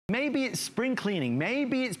Maybe it's spring cleaning.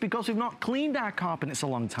 Maybe it's because we've not cleaned our carpet in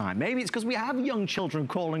a long time. Maybe it's because we have young children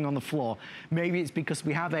crawling on the floor. Maybe it's because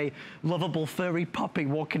we have a lovable furry puppy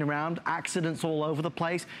walking around, accidents all over the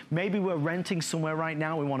place. Maybe we're renting somewhere right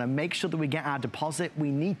now. We want to make sure that we get our deposit.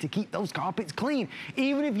 We need to keep those carpets clean.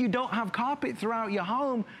 Even if you don't have carpet throughout your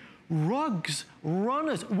home, rugs,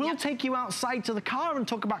 runners. We'll take you outside to the car and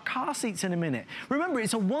talk about car seats in a minute. Remember,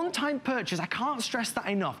 it's a one-time purchase. I can't stress that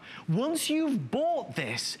enough. Once you've bought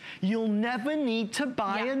this, you'll never need to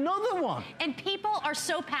buy another one. And people are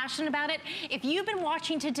so passionate about it. If you've been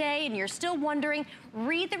watching today and you're still wondering,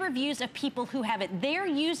 read the reviews of people who have it. They're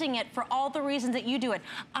using it for all the reasons that you do it.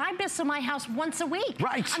 I Bissell my house once a week.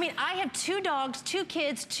 Right. I mean, I have 2 dogs, 2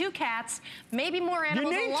 kids, 2 cats, maybe more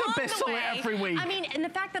animals along the way. You need to Bissell it every week. I mean, and the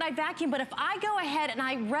fact that I vacuum, but if I go ahead and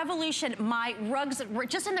I revolution my rugs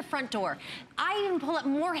just in the front door, I even pull up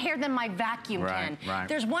more hair than my vacuum can. Right.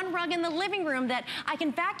 There's one rug in the living room that I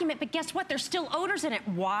can vacuum it, but guess what? There's still odors in it.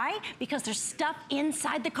 Why? Because there's stuff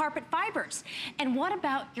inside the carpet fibers. And what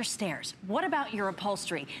about your stairs? What about your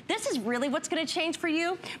upholstery? This is really what's gonna change for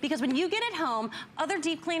you, because when you get it home, other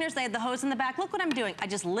deep cleaners, they have the hose in the back. Look what I'm doing. I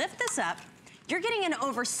just lift this up. You're getting an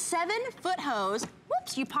over 7-foot hose.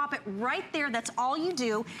 Whoops, you pop it right there. That's all you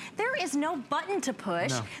do. There is no button to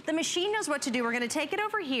push. No. The machine knows what to do. We're gonna take it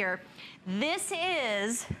over here. This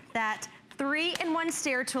is that 3-in-1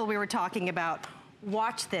 stair tool we were talking about.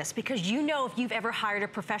 Watch this, because you know if you've ever hired a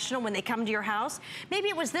professional when they come to your house, maybe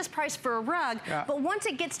it was this price for a rug, but once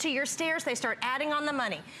it gets to your stairs, they start adding on the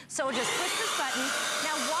money. So just push this button.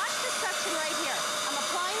 Now watch the suction right here. I'm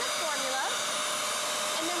applying the formula,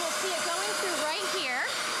 and then we'll see it going through right here.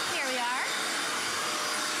 Here we are.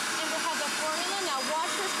 And we'll have the formula. Now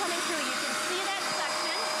watch this coming through. You can see that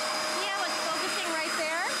suction. See how it's focusing right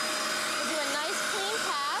there? We'll do a nice clean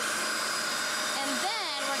pass, and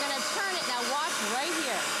then we're gonna turn it. Now watch right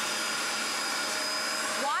here.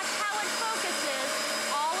 Watch how it focuses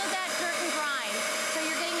all of that dirt and grime. So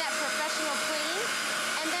you're getting that professional clean.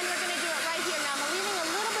 And then we're gonna do it right here. Now I'm leaving a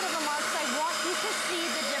little bit of a mark, so I want you to see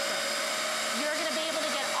the difference. You're gonna be able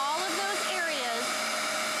to get all of those areas,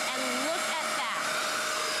 and look at that.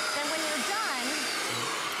 Then when you're done,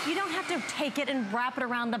 you don't have to take it and wrap it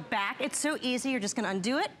around the back. It's so easy. You're just gonna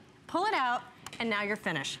undo it, pull it out, and now you're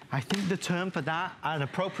finished. I think the term for that, an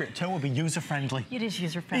appropriate term, would be user-friendly. It is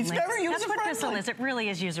user-friendly. It's very user-friendly. That's what Bissell is. It really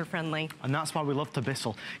is user-friendly. And that's why we love to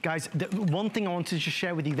Bissell. Guys, one thing I wanted to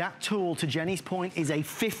share with you, that tool, to Jenny's point, is a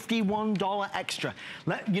 $51 extra.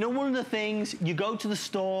 You know, one of the things, you go to the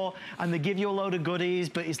store and they give you a load of goodies,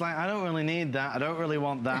 but it's like, I don't really need that. I don't really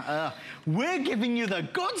want that. We're giving you the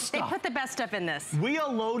good stuff. They put the best stuff in this. We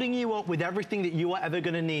are loading you up with everything that you are ever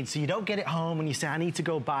going to need, so you don't get it home and you say, I need to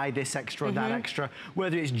go buy this extra or that extra.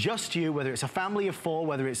 Whether it's just you, whether it's a family of 4,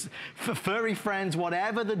 whether it's for furry friends,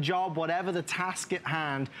 whatever the job, whatever the task at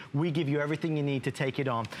hand, we give you everything you need to take it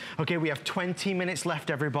on. Okay, we have 20 minutes left,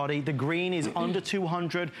 everybody. The green is under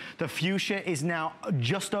 200. The fuchsia is now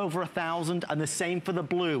just over 1,000, and the same for the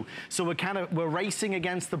blue. So we're racing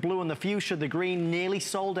against the blue and the fuchsia. The green nearly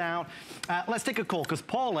sold out. Let's take a call, because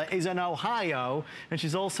Paula is in Ohio, and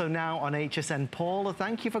she's also now on HSN. Paula,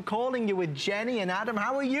 thank you for calling. You with Jenny and Adam.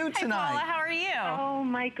 How are you tonight? Hi, Paula, how are you? Oh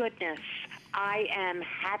my goodness. I am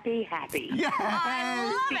happy. Yeah, I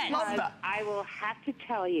love it. Love that. I will have to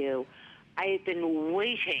tell you, I have been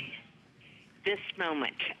waiting this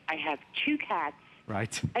moment. I have 2 cats,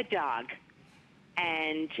 a dog,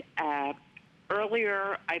 and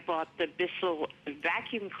earlier I bought the Bissell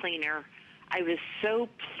vacuum cleaner. I was so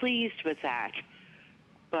pleased with that.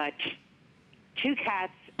 But 2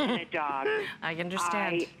 cats and a dog. I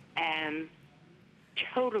understand. I am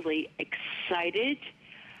totally excited.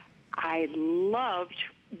 I loved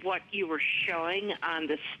what you were showing on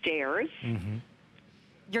the stairs.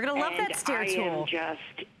 You're gonna love that stair tool. I am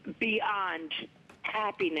just beyond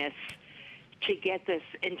happiness to get this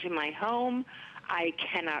into my home. I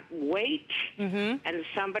cannot wait. And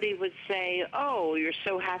somebody would say, oh, you're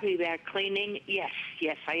so happy about cleaning. Yes,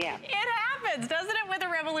 I am. It happens, doesn't it? With a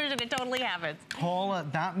revolution, it totally happens. Paula,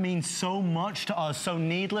 that means so much to us. So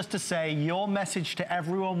needless to say, your message to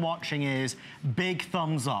everyone watching is big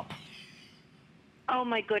thumbs up. Oh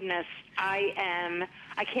my goodness, I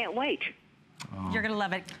can't wait. You're gonna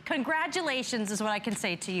love it. Congratulations is what I can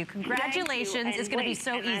say to you. Congratulations. It's gonna be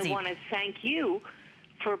so easy. I want to thank you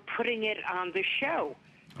for putting it on the show,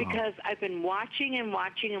 because I've been watching and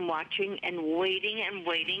watching and watching and waiting and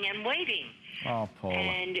waiting and waiting. Oh, Paula.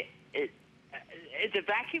 And the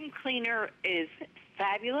vacuum cleaner is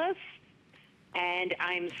fabulous, and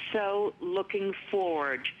I'm so looking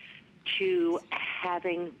forward to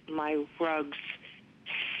having my rugs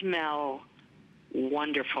smell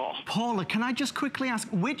wonderful. Paula, can I just quickly ask,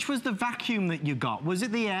 which was the vacuum that you got? Was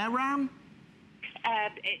it the Air Ram?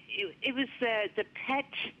 It was the pet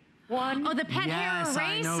one. Oh, the pet hair eraser. Yes,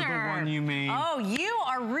 I know the one you mean. Oh, you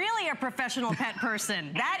are really a professional pet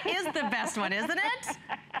person. That is the best one, isn't it?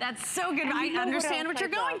 That's so good. I understand what you're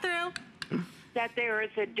going through. That there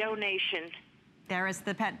is a donation. There is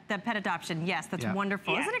the pet adoption. Yes, that's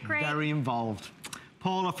wonderful. Yeah. Isn't it great? Very involved.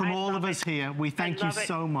 Paula, from all of us here, we thank you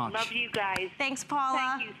so much. Love you guys. Thanks,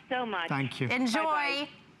 Paula. Thank you so much. Thank you. Enjoy. Bye-bye.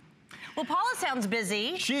 Well, Paula sounds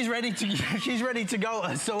busy. She's ready to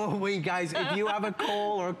go. So are we, guys. If you have a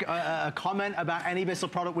call or a comment about any Bissell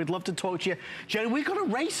product, we'd love to talk to you. Jenny, we've got to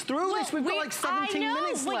race through this. We've got like 17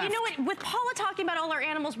 minutes left. Well, you know what? With Paula talking about all our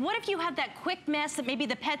animals, what if you have that quick mess that maybe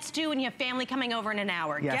the pets do and you have family coming over in an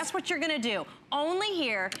hour? Yes. Guess what you're going to do? Only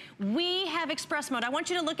here, we have Express Mode. I want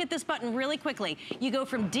you to look at this button really quickly. You go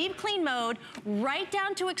from deep clean mode right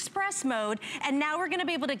down to Express Mode, and now we're going to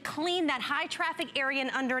be able to clean that high traffic area in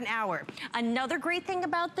under an hour. Another great thing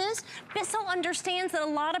about this, Bissell understands that a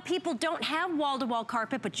lot of people don't have wall-to-wall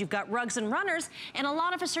carpet, but you've got rugs and runners, and a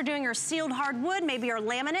lot of us are doing our sealed hardwood, maybe our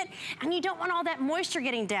laminate, and you don't want all that moisture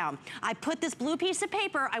getting down. I put this blue piece of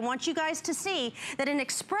paper. I want you guys to see that in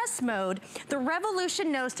Express Mode, the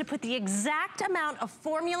Revolution knows to put the exact amount of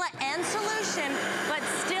formula and solution, but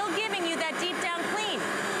still giving you that deep down clean.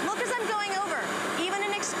 Look as I'm going over. Even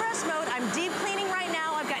in Express Mode, I'm deep cleaning right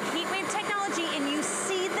now. I've got heat wave technology, and you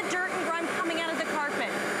see the dirt and grime coming out of the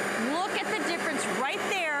carpet. Look at the difference right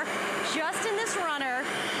there, just in this runner.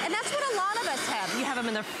 And that's what a lot of us have. You have them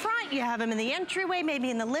in the front, you have them in the entryway,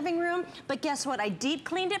 maybe in the living room. But guess what? I deep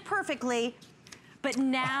cleaned it perfectly. But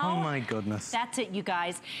now, oh my goodness, that's it, you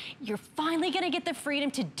guys. You're finally gonna get the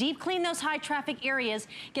freedom to deep clean those high traffic areas,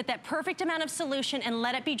 get that perfect amount of solution, and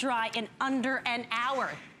let it be dry in under an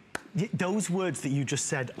hour. Those words that you just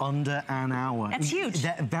said, under an hour. That's huge.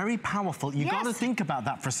 They're very powerful. You got to think about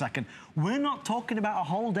that for a second. We're not talking about a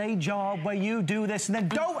whole day job where you do this and then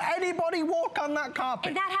don't anybody walk on that carpet.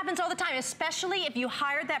 And that happens all the time, especially if you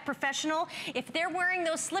hired that professional. If they're wearing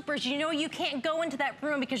those slippers, you know you can't go into that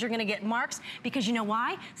room because you're going to get marks. Because you know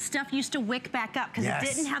why? Stuff used to wick back up because it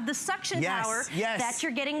didn't have the suction power that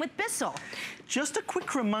you're getting with Bissell. Just a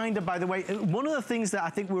quick reminder, by the way, one of the things that I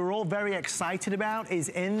think we're all very excited about is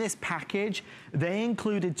in this package, they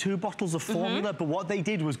included 2 bottles of formula, but what they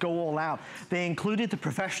did was go all out. They included the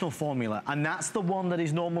professional formula, and that's the one that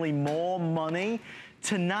is normally more money.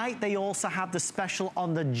 Tonight, they also have the special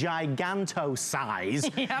on the Giganto size.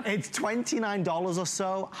 It's $29 or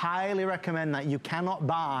so. Highly recommend that. You cannot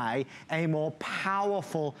buy a more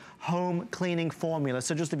powerful home cleaning formula.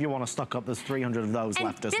 So just if you want to stock up, there's 300 of those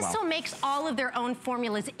left as well. Bissell makes all of their own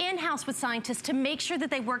formulas in-house with scientists to make sure that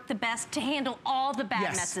they work the best to handle all the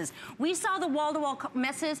bad messes. We saw the wall-to-wall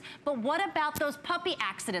messes, but what about those puppy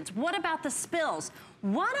accidents? What about the spills?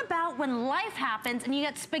 What about when life happens and you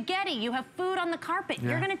got spaghetti, you have food on the carpet,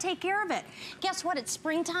 you're gonna take care of it. Guess what, it's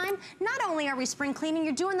springtime. Not only are we spring cleaning,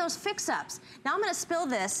 you're doing those fix-ups. Now I'm gonna spill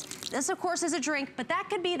this. This of course is a drink, but that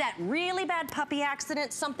could be that really bad puppy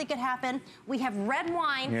accident, something could happen. We have red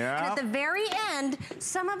wine, and at the very end,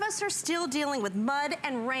 some of us are still dealing with mud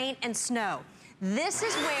and rain and snow. This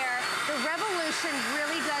is where the Revolution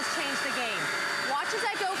really does change the game. Watch as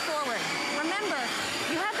I go forward. Remember,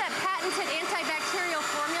 you have that patented antibacterial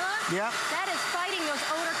formula. That is fighting those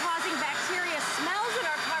odor-causing bacteria smells in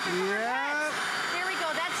our carpet. There we go,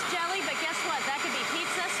 that's jelly, but guess what? That could be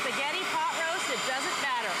pizza, spaghetti, pot roast, it doesn't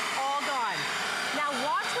matter. All gone. Now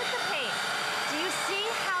watch with the paint. Do you see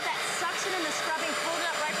how that suction and the scrubbing pulled it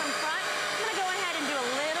up right from front? I'm gonna go ahead and do a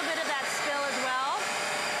little bit of that spill as well.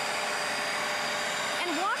 And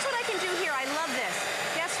watch what I can do here, I love this.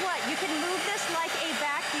 Guess what? You can move this like a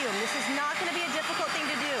vacuum. This is not gonna be a difficult thing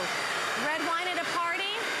to do. Red wine at a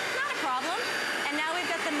party, not a problem. And now we've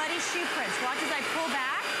got the muddy shoe prints. Watch as I pull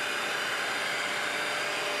back.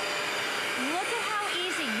 Look at how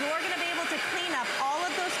easy you're gonna be able to clean up all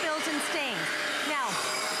of those spills and stains. Now,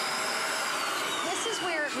 this is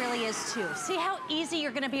where it really is too. See how easy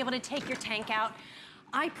you're gonna be able to take your tank out?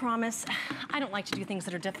 I promise, I don't like to do things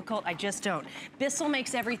that are difficult. I just don't. Bissell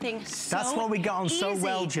makes everything so That's what we got on so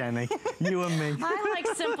well, Jenny. You and me. I like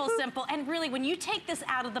simple, simple. And really, when you take this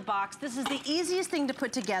out of the box, this is the easiest thing to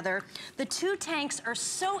put together. The 2 tanks are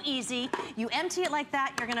so easy. You empty it like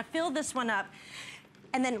that. You're gonna fill this one up.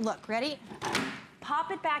 And then look, ready?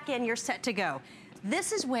 Pop it back in, you're set to go.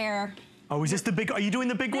 This is where... Oh, is this the big, are you doing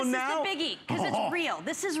the big one now? This is the biggie, because it's real.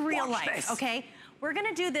 This is real life, okay? We're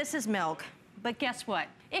gonna do this as milk. But guess what?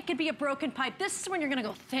 It could be a broken pipe. This is when you're gonna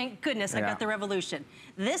go, thank goodness I got the Revolution.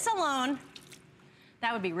 This alone,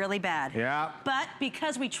 That would be really bad. Yeah. But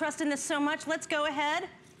because we trust in this so much, let's go ahead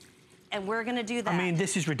and we're gonna do that. I mean,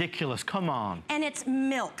 this is ridiculous, come on. And it's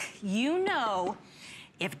milk. You know,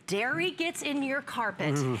 if dairy gets in your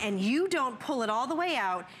carpet and you don't pull it all the way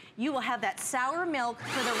out, you will have that sour milk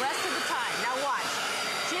for the rest of the time. Now watch,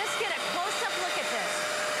 just get a close-up look at this.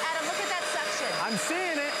 Adam, look at that suction. I'm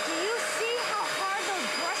seeing it. Do you see how hard those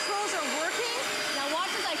brush rolls are working? Now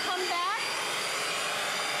watch as I come back.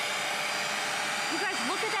 You guys,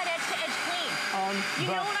 look at that edge-to-edge clean.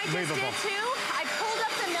 You know what I just did too? I pulled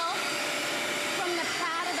up the milk from the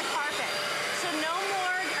pad of the carpet. So no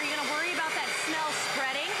more are you gonna worry about that smell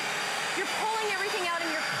spreading. You're pulling everything out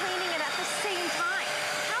and you're cleaning it at the same time.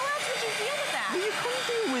 How else would you deal with that? Well, you couldn't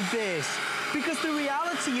deal with this. Because the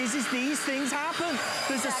reality is these things happen.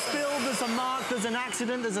 There's a spill, there's a mark, there's an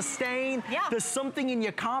accident, there's a stain. Yeah. There's something in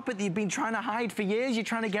your carpet that you've been trying to hide for years. You're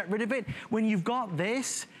trying to get rid of it. When you've got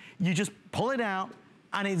this, you just pull it out,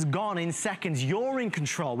 and it's gone in seconds. You're in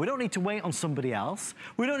control. We don't need to wait on somebody else.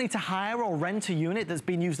 We don't need to hire or rent a unit that's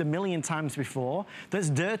been used a million times before, that's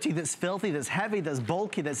dirty, that's filthy, that's heavy, that's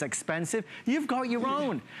bulky, that's expensive. You've got your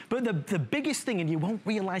own. But the biggest thing, and you won't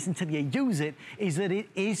realize until you use it, is that it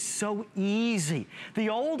is so easy. The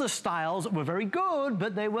older styles were very good,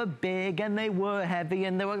 but they were big and they were heavy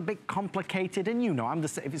and they were a bit complicated. And you know,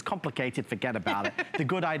 if it's complicated, forget about it. The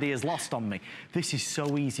good idea is lost on me. This is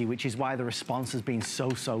so easy, which is why the response has been so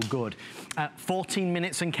good. 14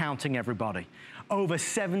 minutes and counting, everybody. Over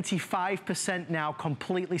 75% now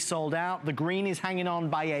completely sold out. The green is hanging on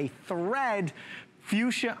by a thread.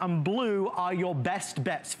 Fuchsia and blue are your best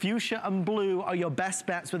bets. Fuchsia and blue are your best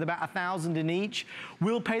bets with about 1,000 in each.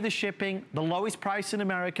 We'll pay the shipping, the lowest price in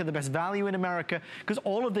America, the best value in America, because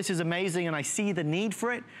all of this is amazing and I see the need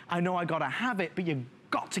for it. I know I gotta have it, but you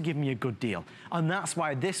got to give me a good deal. And that's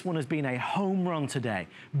why this one has been a home run today.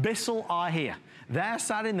 Bissell are here. They're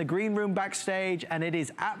sat in the green room backstage and it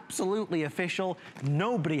is absolutely official.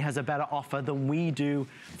 Nobody has a better offer than we do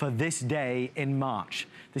for this day in March.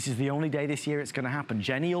 This is the only day this year it's gonna happen.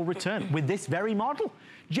 Jenny will return with this very model.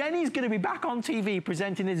 Jenny's gonna be back on TV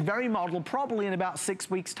presenting this very model probably in about 6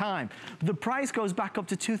 weeks' time. The price goes back up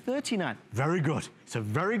to $239. Very good. It's a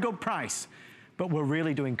very good price. But we're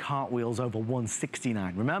really doing cartwheels over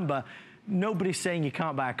 $169. Remember, nobody's saying you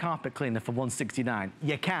can't buy a carpet cleaner for $169.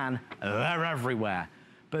 You can, they're everywhere.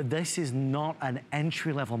 But this is not an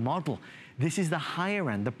entry-level model. This is the higher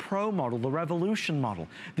end, the Pro model, the Revolution model.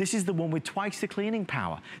 This is the one with twice the cleaning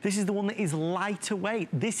power. This is the one that is lighter weight.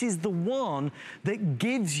 This is the one that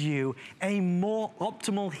gives you a more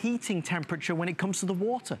optimal heating temperature when it comes to the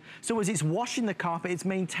water. So as it's washing the carpet, it's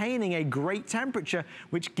maintaining a great temperature,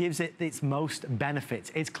 which gives it its most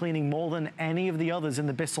benefits. It's cleaning more than any of the others in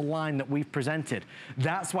the Bissell line that we've presented.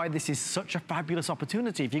 That's why this is such a fabulous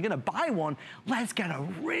opportunity. If you're gonna buy one, let's get a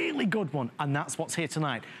really good one. And that's what's here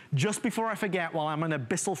tonight. Just before I forget, while I'm in a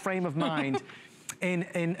Bissell frame of mind, in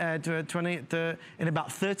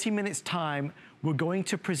about 30 minutes time, we're going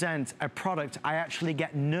to present a product I actually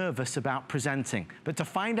get nervous about presenting. But to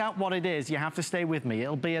find out what it is, you have to stay with me.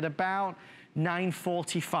 It'll be at about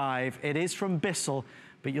 9:45. It is from Bissell,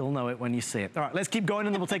 but you'll know it when you see it. All right, let's keep going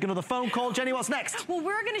and then we'll take another phone call. Jenny, what's next? Well,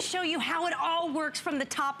 we're gonna show you how it all works from the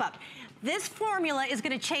top up. This formula is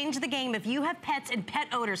gonna change the game if you have pets and pet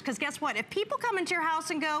odors, because guess what? If people come into your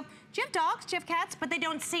house and go, do you have dogs, do you have cats, but they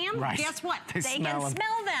don't see them, right. Guess what? They can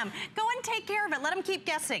smell them. Go and take care of it. Let them keep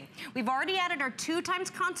guessing. We've already added our 2 times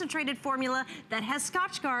concentrated formula that has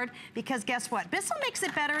Scotchgard, because guess what? Bissell makes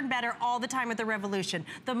it better and better all the time with the Revolution.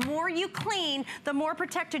 The more you clean, the more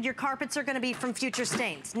protected your carpets are gonna be from future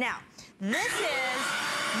stains. Now, this is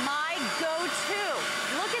my go-to.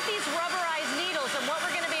 Look at these rubberized needles and what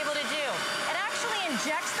we're gonna be able to do. It actually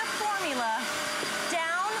injects the formula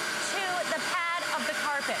down to the pad of the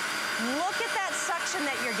carpet. Look at that suction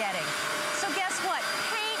that you're getting. So guess what?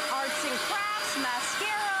 Paint, arts and crafts,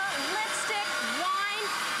 mascara, lipstick, wine,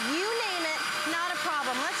 you name it, not a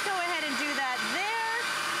problem. Let's go ahead and do that there,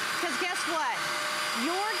 because guess what?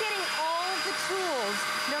 You're getting all of the tools,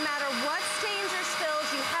 no matter what stains or spills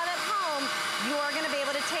you have at home, you're gonna be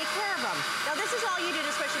able to take care of them. Now this is all you do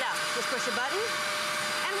to switch it out. Just push a button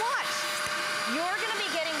and watch. You're gonna be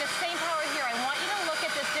getting the same power here. I want you to look at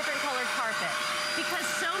this different colored carpet, because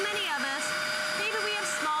so many of us, maybe we have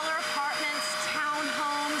smaller apartments,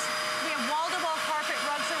 townhomes, we have wall-to-wall carpet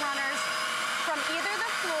rugs or runners. From either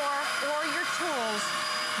the floor or your tools,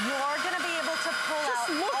 you're gonna be able to pull out.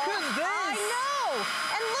 Just look at this. I know.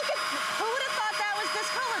 And look at, who would have thought that was this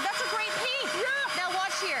color? That's a great pink. Yeah. Now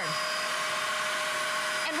watch here.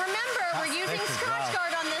 And remember, we're using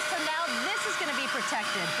Scotchgard on this, so now this is gonna be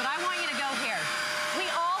protected. But I want you to go here. We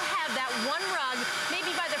all have that one rug,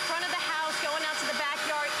 maybe by the front of the house, going out to the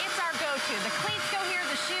backyard, it's our go-to. The cleats go here,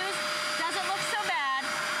 the shoes, doesn't look so bad,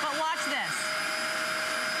 but watch this.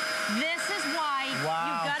 This is why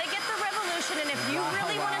you've got to get the Revolution, and if you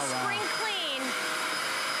really want to spring clean,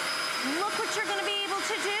 look what you're going to be able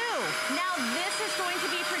to do. Now this is going to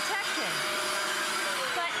be protected.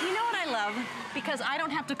 But you know what I love? Because I don't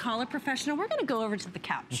have to call a professional. We're going to go over to the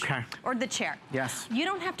couch. Okay. Or the chair. Yes. You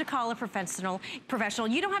don't have to call a professional.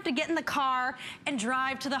 You don't have to get in the car and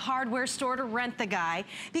drive to the hardware store to rent the guy.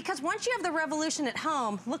 Because once you have the Revolution at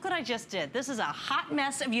home, look what I just did. This is a hot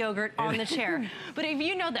mess of yogurt on the chair. But if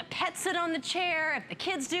you know that pets sit on the chair, if the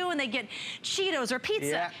kids do and they get Cheetos or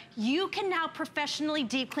pizza, you can now professionally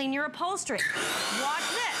deep clean your upholstery. Watch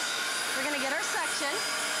this. We're going to get our section.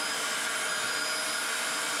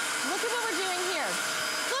 Look at what we're doing here.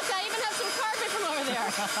 Look, I even have some carpet from over there.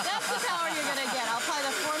 That's the power you're gonna get. I'll apply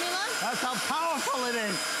the formula. That's how powerful it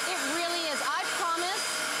is. It really is. I promise,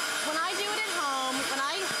 when I do it at home, when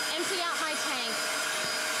I empty out my tank,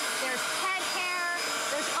 there's pet hair,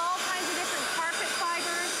 there's all kinds of different carpet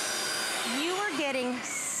fibers. You are getting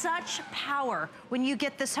such power when you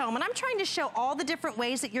get this home. And I'm trying to show all the different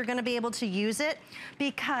ways that you're gonna be able to use it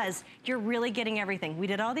because you're really getting everything. We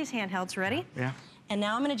did all these handhelds, ready? Yeah. And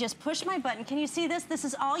now I'm gonna just push my button. Can you see this? This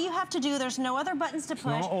is all you have to do. There's no other buttons to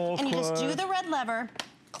push. And you just do the red lever,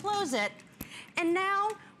 close it. And now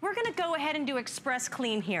we're gonna go ahead and do express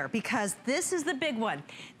clean here because this is the big one.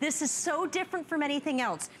 This is so different from anything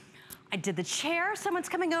else. I did the chair, someone's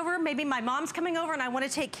coming over, maybe my mom's coming over and I wanna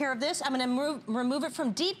take care of this. I'm gonna remove it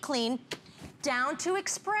from deep clean down to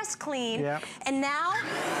express clean. Yeah. And now,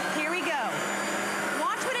 here we go.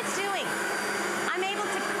 Watch what it's doing. I'm able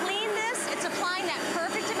to clean this. It's applying that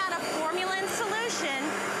perfect amount of formula and solution,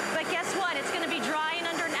 but guess what? It's gonna be dry in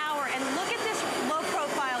under an hour. And look at this low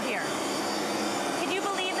profile here. Can you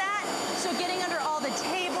believe that? So getting under all the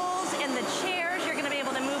tables and the chairs, you're gonna be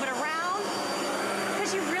able to move it around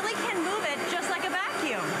because you really can move it just like a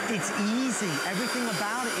vacuum. It's easy. Everything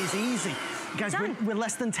about it is easy. Guys, we're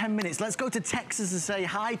less than 10 minutes. Let's go to Texas and say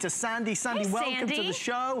hi to Sandy. Sandy, hey, welcome Sandy. to the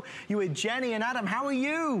show. You with Jenny and Adam. How are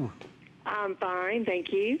you? I'm fine,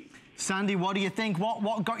 thank you. Sandy, what do you think?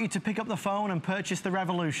 What got you to pick up the phone and purchase the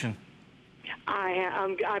Revolution?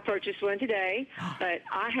 I purchased one today, but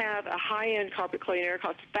I have a high-end carpet cleaner. It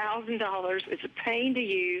costs $1,000. It's a pain to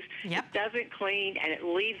use. Yep. It doesn't clean, and it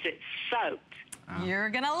leaves it soaked. You're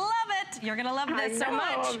gonna love it. You're gonna love this so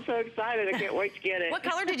much. I'm so excited. I can't wait to get it. What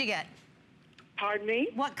color did you get? Pardon me?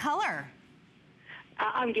 What color?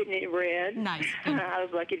 I'm getting it red. Nice. I was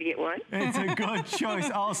lucky to get one. It's a good choice.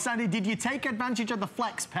 Oh, Sandy, did you take advantage of the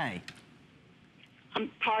Flex Pay?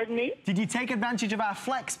 Pardon me? Did you take advantage of our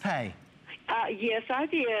Flex Pay? Yes, I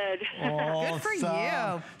did. Awesome. Good for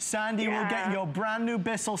you. Sandy will get your brand new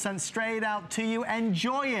Bissell sent straight out to you.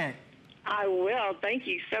 Enjoy it. I will. Thank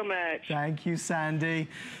you so much. Thank you, Sandy.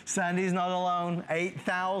 Sandy's not alone.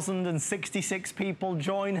 8,066 people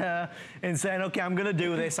join her in saying, okay, I'm going to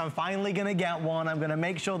do this. I'm finally going to get one. I'm going to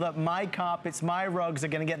make sure that my carpets, my rugs are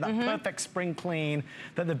going to get that perfect spring clean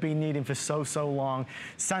that they've been needing for so, so long.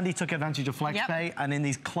 Sandy took advantage of FlexPay, and in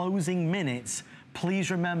these closing minutes,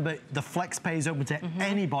 please remember the FlexPay is open to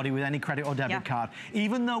anybody with any credit or debit card.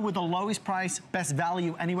 Even though we're the lowest price, best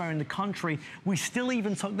value anywhere in the country, we still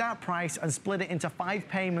even took that price and split it into 5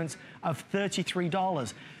 payments of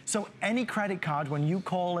 $33. So any credit card, when you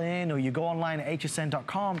call in or you go online at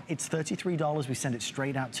hsn.com, it's $33. We send it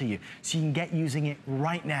straight out to you. So you can get using it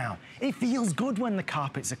right now. It feels good when the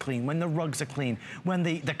carpets are clean, when the rugs are clean, when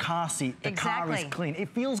the car seat, the car is clean. It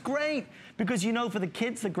feels great because you know for the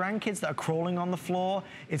kids, the grandkids that are crawling on the floor,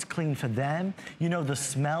 it's clean for them. You know the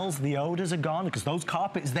smells, the odors are gone because those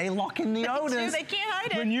carpets, they lock in the odors. They can't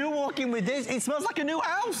hide it. When you walk in with this, it smells like a new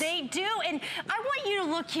house. They do, and I want you to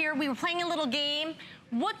look here. We were playing a little game.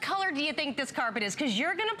 What color do you think this carpet is? Because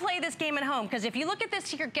you're gonna play this game at home. Because if you look at this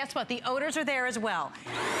here, guess what? The odors are there as well.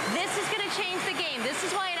 This is gonna change the game. This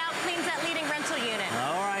is why it out cleans that leading rental unit.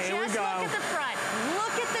 All right, here we go. Just look at the front.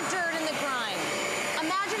 Look at the dirt and the grime.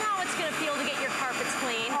 Imagine how it's gonna feel to get your carpets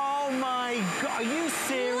clean. Oh my God, are you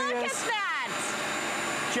serious? Look at that.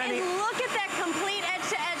 Jenny. And look at that complete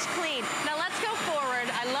edge-to-edge clean. Now let's go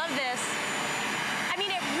forward. I love this. I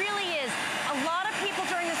mean, it really is. A lot of people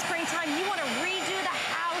during the springtime, you wanna redo the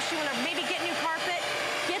house, you wanna maybe get new carpet.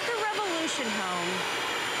 Get the Revolution home.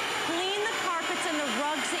 Clean the carpets and the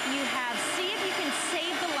rugs that you have. See if you can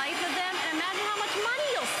save the life of them, and imagine how much money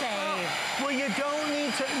you'll save. Well, you don't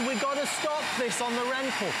need to, we gotta stop this on the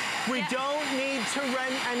rental. We don't need to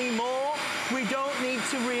rent anymore. We don't need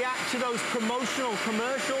to react to those promotional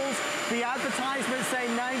commercials. The advertisements say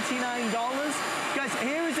 $99. Guys,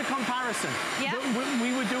 here is a comparison. Yeah.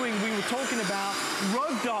 We were talking about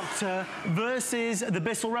Rug Doctor versus the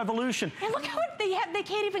Bissell Revolution. And look how they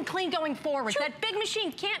can't even clean going forward. That big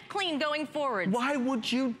machine can't clean going forward. Why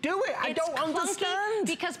would you do it? I don't understand.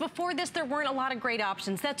 Because before this, there weren't a lot of great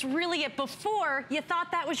options. That's really it. Before, you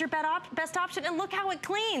thought that was your best option, and look how it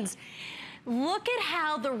cleans. Look at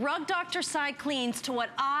how the Rug Doctor side cleans to what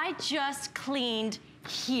I just cleaned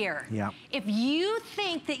here. Yeah. If you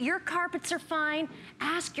think that your carpets are fine,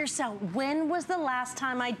 ask yourself, when was the last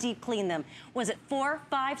time I deep cleaned them? Was it 4,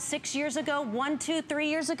 5, 6 years ago? 1, 2, 3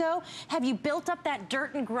 years ago? Have you built up that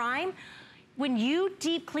dirt and grime? When you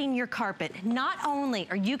deep clean your carpet, not only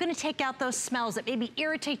are you gonna take out those smells that maybe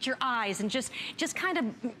irritate your eyes and just kind of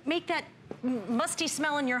make that musty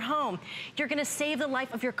smell in your home, you're gonna save the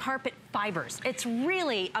life of your carpet fibers. It's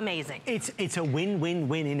really amazing. It's a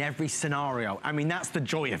win-win-win in every scenario. I mean, that's the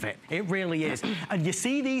joy of it. It really is. And you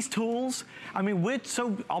see these tools? I mean, we're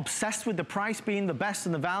so obsessed with the price being the best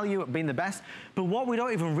and the value being the best, but what we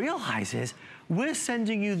don't even realize is we're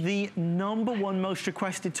sending you the #1 most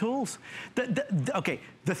requested tools. Okay,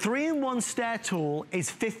 the 3-in-1 stair tool is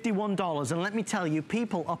 $51, and let me tell you,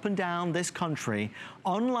 people up and down this country,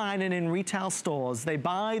 online and in retail stores, they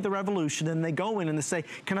buy the Revolution and they go in and they say,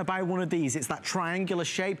 can I buy one of these? It's that triangular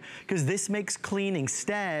shape, because this makes cleaning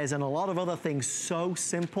stairs and a lot of other things so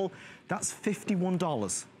simple. That's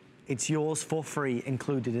 $51. It's yours for free,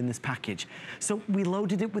 included in this package. So we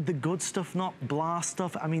loaded it with the good stuff, not blah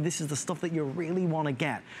stuff. I mean, this is the stuff that you really want to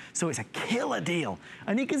get. So it's a killer deal.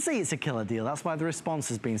 And you can see it's a killer deal. That's why the response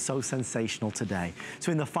has been so sensational today.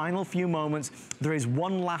 So in the final few moments, there is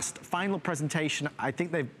one last final presentation. I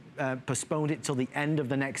think they've postponed it till the end of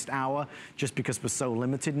the next hour just because we're so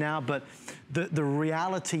limited now. But the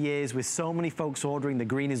reality is, with so many folks ordering, the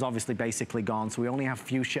green is obviously basically gone. So we only have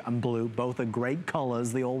fuchsia and blue. Both are great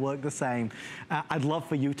colors. They all work the same. I'd love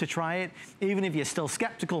for you to try it. Even if you're still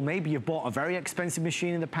skeptical, maybe you've bought a very expensive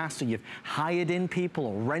machine in the past, or you've hired in people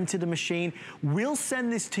or rented a machine. We'll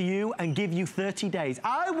send this to you and give you 30 days.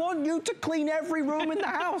 I want you to clean every room in the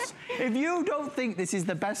house. If you don't think this is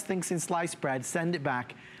the best thing since sliced bread, send it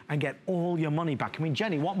back and get all your money back. I mean,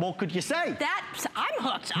 Jenny, what more could you say? I'm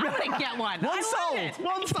hooked. I'm gonna get one. One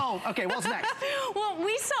sold. Okay, what's next? Well,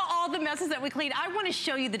 we saw all the messes that we cleaned. I wanna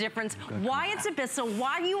show you the difference, why it's a Bissell,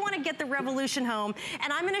 why you wanna get the Revolution home,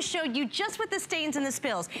 and I'm gonna show you just with the stains and the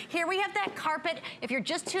spills. Here we have that carpet. If you're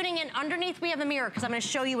just tuning in, underneath we have a mirror, because I'm gonna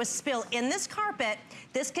show you a spill in this carpet.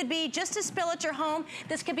 This could be just a spill at your home.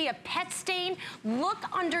 This could be a pet stain. Look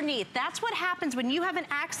underneath. That's what happens when you have an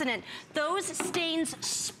accident. Those stains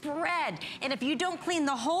spread. And if you don't clean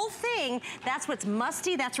the whole thing, that's what's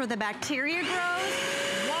musty. That's where the bacteria grows.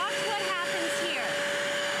 Watch what happens here.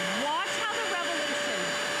 Watch how the Revolution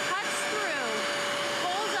cuts through,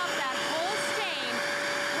 pulls up that whole stain,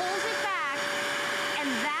 pulls it back, and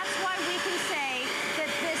that's why we can say that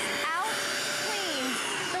this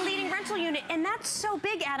out-cleans the leading rental unit. And that's so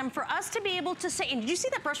big, Adam, for us to be able to say, and did you see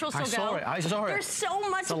that brush roll still go? I saw it. There's so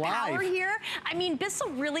much power here. I mean, Bissell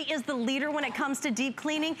really is the leader when it comes to deep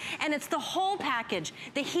cleaning, and it's the whole package.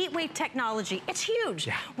 The heat wave technology, it's huge.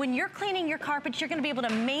 Yeah. When you're cleaning your carpets, you're gonna be able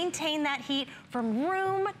to maintain that heat from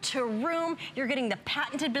room to room. You're getting the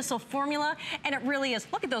patented Bissell formula, and it really is.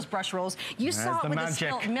 Look at those brush rolls. You saw it with the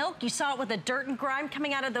spilt milk. You saw it with the dirt and grime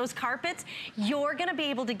coming out of those carpets. You're gonna be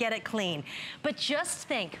able to get it clean. But just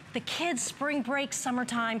think, the kids, spring break,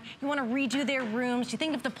 summertime, you wanna redo their rooms. You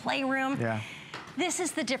think of the playroom. Yeah. This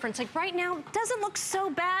is the difference. Like right now, it doesn't look so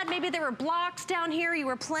bad. Maybe there were blocks down here you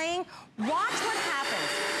were playing. Watch what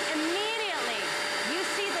happens. Immediately, you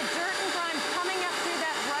see the dirt and grime coming up through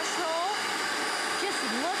that brush roll. Just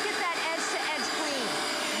look at that edge-to-edge clean.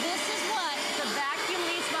 This is what the vacuum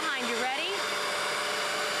leaves behind. You ready?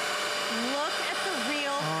 Look at the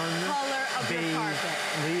real color of your carpet.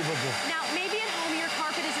 Unbelievable. Now, maybe at home your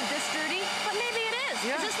carpet isn't this dirty, but maybe it is.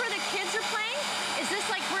 Yeah. Is this where the kids are playing? Is this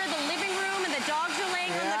like where the living room and the dogs are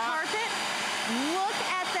laying on the carpet? Look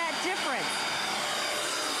at that difference.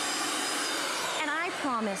 And I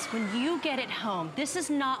promise, when you get it home, this is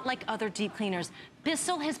not like other deep cleaners.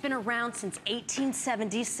 Bissell has been around since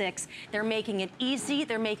 1876. They're making it easy.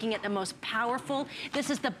 They're making it the most powerful.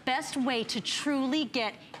 This is the best way to truly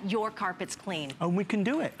get your carpets clean. And we can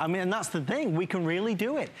do it. I mean, and that's the thing. We can really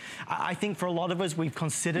do it. I think for a lot of us, we've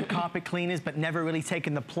considered carpet cleaners, but never really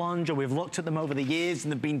taken the plunge, or we've looked at them over the years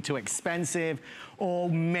and they've been too expensive, or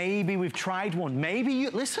maybe we've tried one. Maybe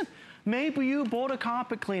you, listen, Maybe you bought a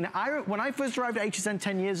carpet cleaner. When I first arrived at HSN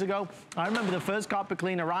 10 years ago, I remember the first carpet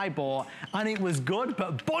cleaner I bought, and it was good,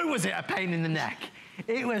 but boy, was it a pain in the neck.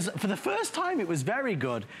 It was, for the first time, it was very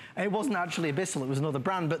good. It wasn't actually Abyssal, it was another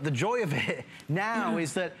brand, but the joy of it now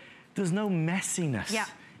is that there's no messiness. Yeah.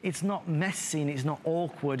 It's not messy and it's not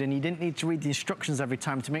awkward, and you didn't need to read the instructions every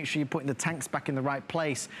time to make sure you're putting the tanks back in the right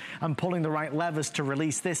place and pulling the right levers to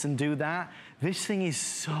release this and do that. This thing is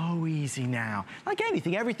so easy now. Like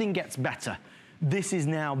anything, everything gets better. This is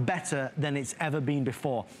now better than it's ever been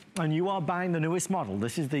before. And you are buying the newest model.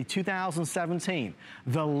 This is the 2017,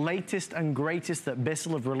 the latest and greatest that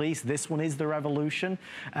Bissell have released. This one is the revolution.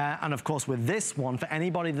 And of course, with this one, for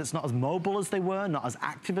anybody that's not as mobile as they were, not as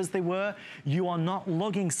active as they were, you are not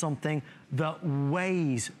lugging something that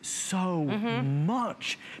weighs so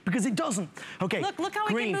much, because it doesn't. Okay, look how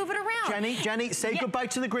green. we can move it around. Jenny, say goodbye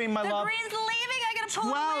to the green, my love. The green's leaving. I gotta pull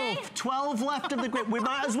it away. 12 left of the green. We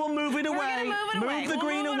might as well move it away. We're gonna move it away. Move the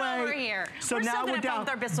green move away. It over here. So we're now we're down. With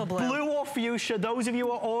our Bissell blue. Blue or fuchsia. Those of you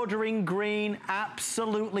who are ordering green,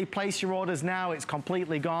 absolutely place your orders now. It's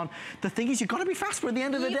completely gone. The thing is, you've got to be fast. We're at the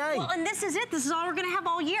end of the day. Well, and this is it. This is all we're gonna have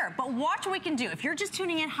all year. But watch what we can do. If you're just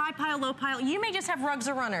tuning in, high pile, low pile, you may just have rugs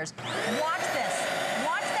or runners. Watch this.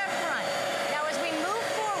 Watch that front. Now, as we move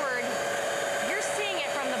forward, you're seeing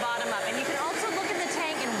it from the bottom up. And you can also look at the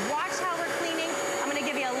tank and watch how we're cleaning. I'm gonna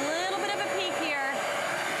give you a little bit of a peek here.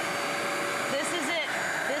 This is it.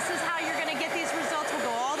 This is how you're gonna get these results. We'll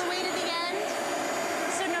go all the way to the end.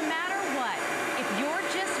 So no matter what, if you're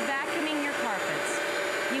just vacuuming your carpets,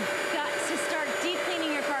 you've got to start deep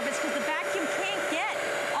cleaning your carpets, because the vacuum can't get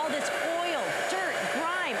all this oil, dirt,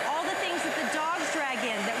 grime, all the things that the dogs drag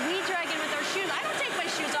in, that we drag in with our shoes. I don't take my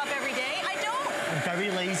shoes off every day. I don't. I'm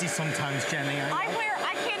very lazy sometimes, Jenny.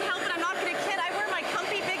 I can't help it. I'm not gonna kid. I wear my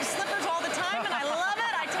comfy big slippers all the time, and I love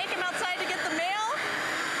it. I take them outside to get the mail.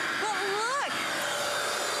 But look.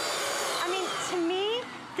 I mean, to me,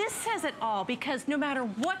 this says it all, because no matter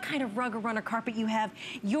what kind of rug or runner carpet you have,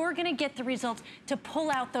 you're gonna get the results to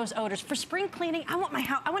pull out those odors. For spring cleaning, I want my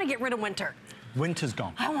house, I wanna get rid of winter. Winter's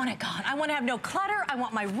gone. I want it gone. I want to have no clutter. I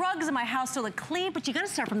want my rugs in my house to look clean, but you got to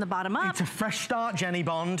start from the bottom up. It's a fresh start, Jenny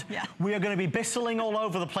Bond. Yeah. We are going to be Bissling all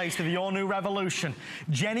over the place with your new revolution.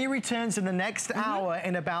 Jenny returns in the next hour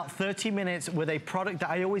in about 30 minutes with a product that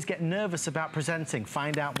I always get nervous about presenting.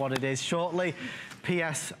 Find out what it is shortly.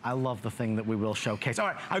 P.S. I love the thing that we will showcase. All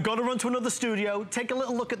right, I've got to run to another studio. Take a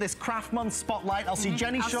little look at this Craft Month spotlight. I'll see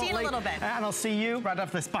Jenny shortly. I'll see you in a little bit. And I'll see you right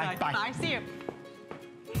after this. Bye. Bye. Bye. See you.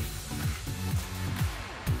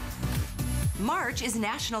 March is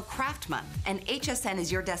National Craft Month, and HSN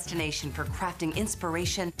is your destination for crafting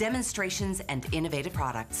inspiration, demonstrations, and innovative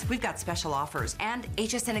products. We've got special offers and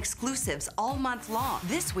HSN exclusives all month long.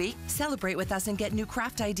 This week, celebrate with us and get new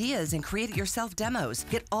craft ideas and create-it-yourself demos.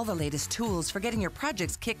 Get all the latest tools for getting your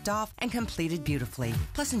projects kicked off and completed beautifully.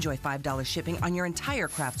 Plus, enjoy $5 shipping on your entire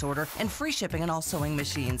crafts order and free shipping on all sewing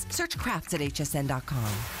machines. Search crafts at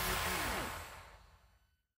hsn.com.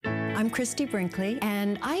 I'm Christy Brinkley,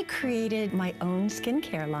 and I created my own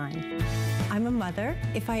skincare line. I'm a mother.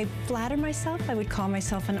 If I flatter myself, I would call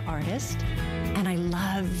myself an artist, and I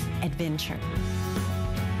love adventure.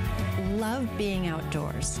 Love being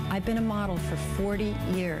outdoors. I've been a model for 40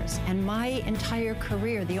 years, and my entire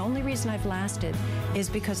career, the only reason I've lasted is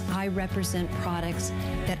because I represent products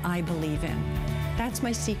that I believe in. That's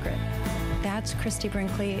my secret. That's Christy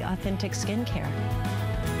Brinkley Authentic Skincare.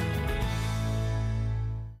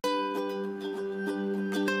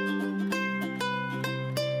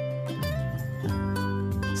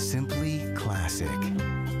 Simply classic.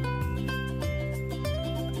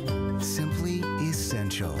 Simply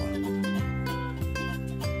essential.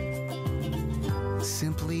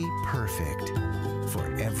 Simply perfect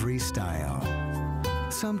for every style.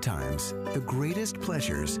 Sometimes the greatest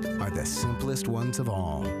pleasures are the simplest ones of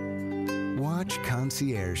all. Watch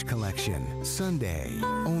Concierge Collection, Sunday,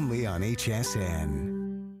 only on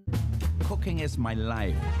HSN. Cooking is my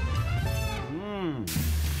life.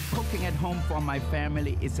 Cooking at home for my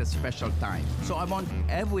family is a special time. So I want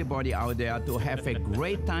everybody out there to have a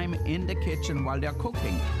great time in the kitchen while they're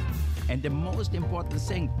cooking. And the most important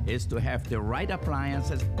thing is to have the right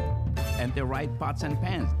appliances and the right pots and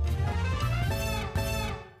pans.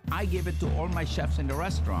 I give it to all my chefs in the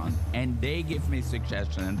restaurant, and they give me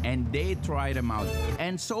suggestions, and they try them out.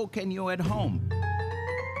 And so can you at home.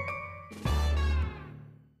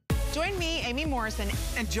 Join me, Amy Morrison,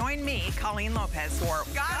 and join me, Colleen Lopez, for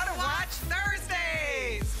Gotta Watch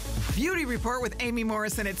Thursdays! Beauty Report with Amy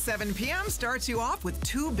Morrison at 7 p.m. starts you off with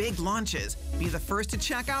 2 big launches. Be the first to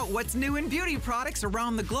check out what's new in beauty products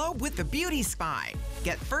around the globe with the Beauty Spy.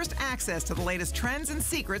 Get first access to the latest trends and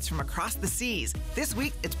secrets from across the seas. This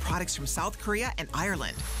week, it's products from South Korea and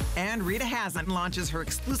Ireland. And Rita Hazen launches her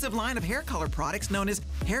exclusive line of hair color products known as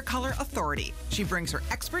Hair Color Authority. She brings her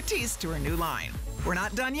expertise to her new line. We're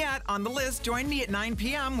not done yet. On the list, join me at 9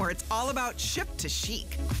 p.m. where it's all about Ship to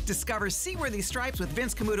Chic. Discover seaworthy stripes with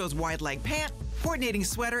Vince Camuto's wide leg pant, coordinating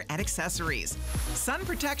sweater, and accessories. Sun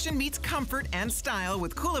protection meets comfort and style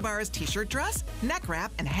with Coolabara's t-shirt dress, neck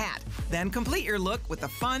wrap, and hat. Then complete your look with the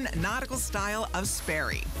fun nautical style of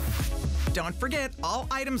Sperry. Don't forget, all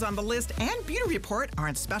items on the list and Beauty Report are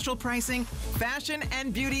on special pricing. Fashion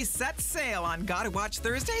and beauty set sail on Gotta Watch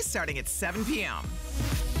Thursday starting at 7 p.m.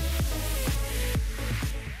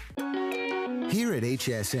 Here at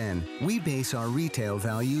HSN, we base our retail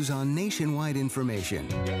values on nationwide information.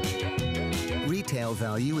 Retail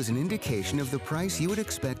value is an indication of the price you would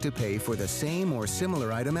expect to pay for the same or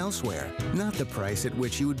similar item elsewhere, not the price at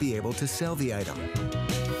which you would be able to sell the item.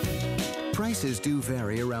 Prices do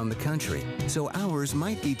vary around the country, so ours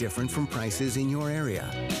might be different from prices in your area.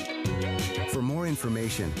 For more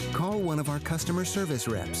information, call one of our customer service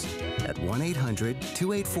reps at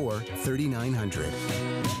 1-800-284-3900.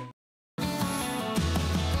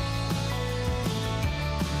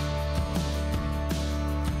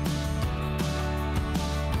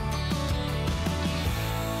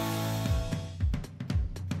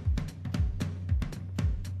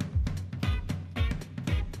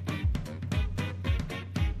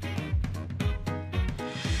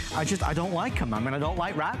 I don't like them. I mean, I don't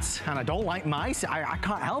like rats, and I don't like mice. I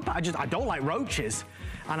can't help it. I don't like roaches,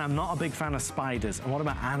 and I'm not a big fan of spiders. And what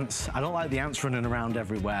about ants? I don't like the ants running around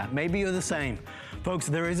everywhere. Maybe you're the same. Folks,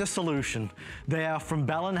 there is a solution. They are from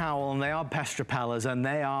Bell & Howell, and they are pest repellers, and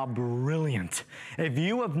they are brilliant. If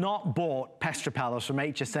you have not bought pest repellers from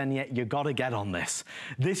HSN yet, you gotta get on this.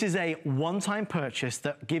 This is a one-time purchase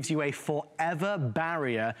that gives you a forever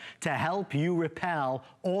barrier to help you repel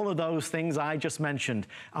all of those things I just mentioned.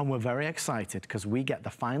 And we're very excited because we get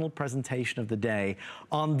the final presentation of the day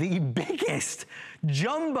on the biggest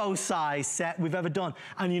jumbo size set we've ever done.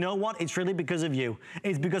 And you know what? It's really because of you.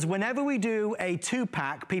 It's because whenever we do a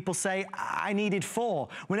 2-pack, people say, I needed 4.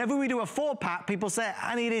 Whenever we do a 4-pack, people say,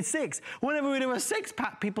 I needed 6. Whenever we do a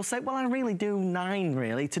 6-pack, people say, well, I really do 9,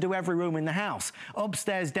 really, to do every room in the house.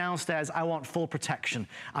 Upstairs, downstairs, I want full protection.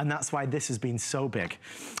 And that's why this has been so big.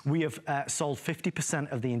 We have sold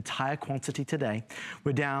 50% of the entire quantity today.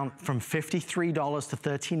 We're down from $53 to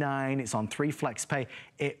 $39. It's on 3 flex pay.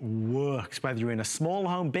 It works, whether you're in a small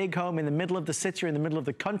home, big home, in the middle of the city or in the middle of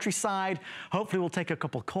the countryside. Hopefully we'll take a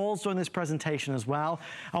couple calls during this presentation as well.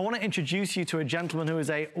 I want to introduce you to a gentleman who is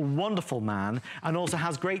a wonderful man and also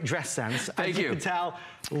has great dress sense. Thank you. As you can tell,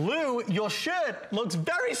 Lou, your shirt looks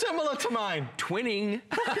very similar to mine. Twinning.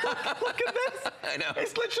 Look at this. I know.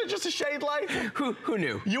 It's literally just a shade lighter. Who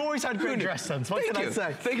knew? You always had great dress sense. What can I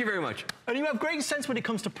say? Thank you very much. And you have great sense when it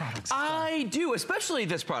comes to products. I do, especially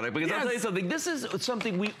this product, because I'll tell you something. This is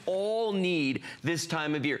something we all need this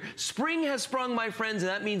time of year. Spring has sprung, my friends, and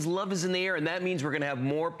that means love is in the air, and that means we're going to have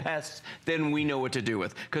more pests than we know what to do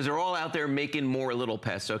with, because they're all out there making more little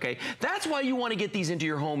pests, okay? That's why you want to get these into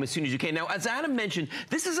your home as soon as you can. Now, as Adam mentioned,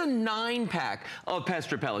 this is a 9-pack of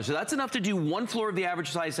pest repellers, so that's enough to do 1 floor of the average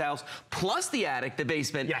size house, plus the attic, the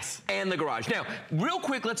basement, and the garage. Now, real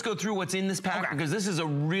quick, let's go through what's in this pack, because this is a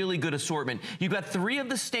really good assortment. You've got 3 of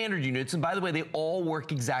the standard units, and by the way, they all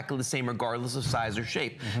work exactly the same regardless of size or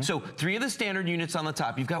shape. So 3 of the standard units on the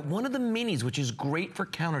top. You've got 1 of the minis, which is great for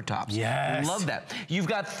countertops. Yes. Love that. You've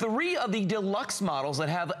got 3 of the deluxe models that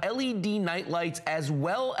have LED night lights as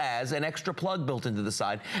well as an extra plug built into the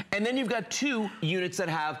side. And then you've got 2 units that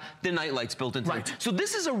have the night lights built into them. So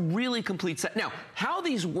this is a really complete set. Now, how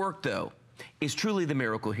these work though is truly the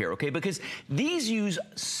miracle here, okay? Because these use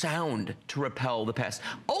sound to repel the pests.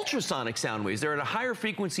 Ultrasonic sound waves, they're at a higher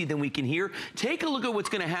frequency than we can hear. Take a look at what's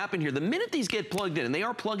gonna happen here. The minute these get plugged in, and they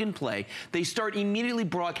are plug and play, they start immediately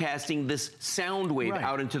broadcasting this sound wave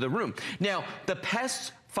out into the room. Now, the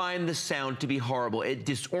pests find the sound to be horrible. It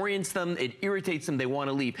disorients them, it irritates them, they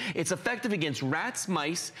wanna leave. It's effective against rats,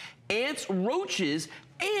 mice, ants, roaches,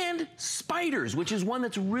 and spiders, which is one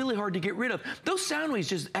that's really hard to get rid of. Those sound waves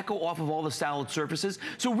just echo off of all the solid surfaces.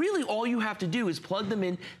 So really all you have to do is plug them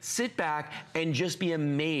in, sit back, and just be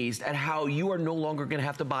amazed at how you are no longer gonna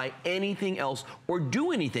have to buy anything else or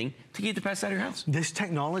do anything to keep the pests out of your house. This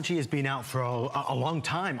technology has been out for a long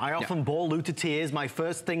time. I often bore Lou to tears. My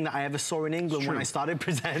first thing that I ever saw in England when I started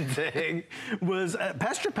presenting was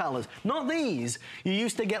pest repellers. Not these. You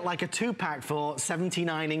used to get like a 2-pack for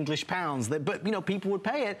 79 English pounds. But, you know, people would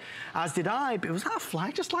pay it, as did I. But was that a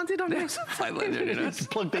flag just landed on us? Fly landed on us.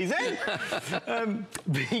 Plug these in.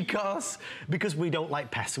 Because we don't like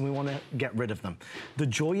pests and we want to get rid of them. The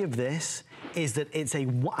joy of this is that it's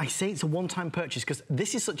I say it's a one-time purchase because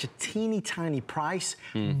this is such a teeny tiny price.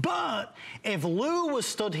 But if Lou was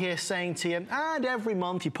stood here saying to you, and every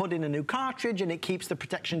month you put in a new cartridge and it keeps the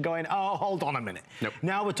protection going, oh, hold on a minute. Nope.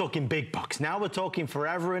 Now we're talking big bucks. Now we're talking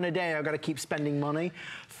forever and a day. I've got to keep spending money.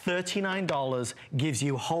 $39 gives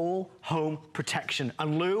you whole home protection.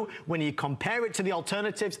 And Lou, when you compare it to the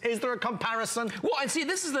alternatives, is there a comparison? Well, and see,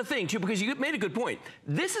 this is the thing, too, because you made a good point.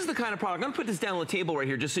 This is the kind of product, I'm going to put this down on the table right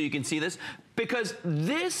here just so you can see this, because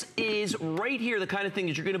this is right here the kind of thing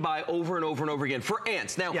that you're going to buy over and over and over again for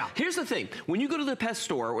ants. Now, here's the thing. When you go to the pest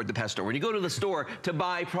store, when you go to the store to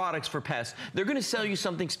buy products for pests, they're going to sell you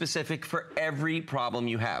something specific for every problem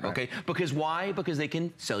you have, okay? Because why? Because they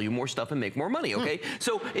can sell you more stuff and make more money, okay?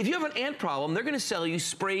 So if you have an ant problem, they're going to sell you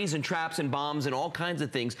sprays and traps and bombs and all kinds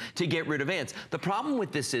of things to get rid of ants. The problem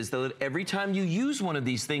with this is, though, that every time you use one of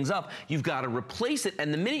these things up, you've got to replace it,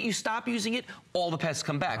 and the minute you stop using it, all the pests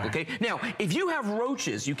come back, okay? Now, if you have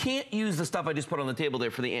roaches, you can't use the stuff I just put on the table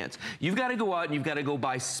there for the ants. You've got to go out and you've got to go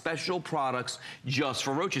buy special products just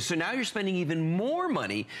for roaches. So now you're spending even more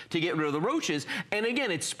money to get rid of the roaches, and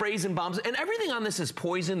again, it's sprays and bombs, and everything on this is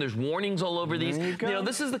poison. There's warnings all over these. You know,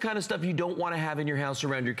 this is the kind of stuff you don't want to have in your house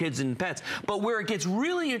around your kids and pets. But where it gets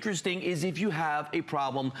really interesting is if you have a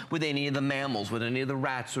problem with any of the mammals, with any of the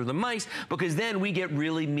rats or the mice, because then we get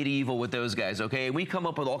really medieval with those guys, okay? We come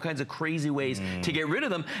up with all kinds of crazy ways to get rid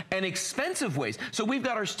of them, and expensive ways. So we've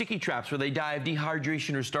got our sticky traps where they die of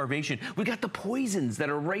dehydration or starvation. We've got the poisons that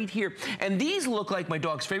are right here. And these look like my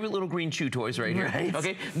dog's favorite little green chew toys right here,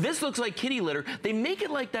 okay? This looks like kitty litter. They make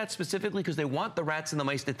it like that specifically because they want the rats and the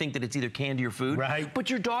mice to think that it's either candy or food. But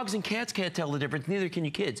your dogs and cats can't tell the difference, neither can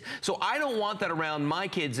you kids. So I don't want that around my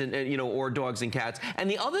kids and you know, or dogs and cats. And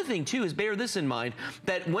the other thing too is, bear this in mind,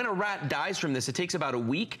 that when a rat dies from this, it takes about a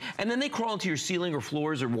week, and then they crawl into your ceiling or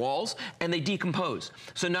floors or walls, and they decompose.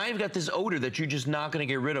 So now you've got this odor that you're just not going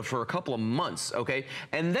to get rid of for a couple of months, okay?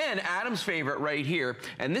 And then Adam's favorite right here,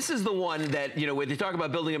 and this is the one that, you know, when you talk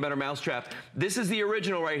about building a better mousetrap, this is the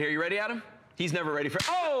original right here. You ready, Adam? He's never ready for,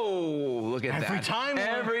 oh, look at that.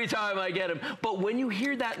 Every time I get him. But when you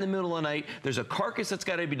hear that in the middle of the night, there's a carcass that's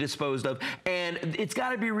got to be disposed of, and it's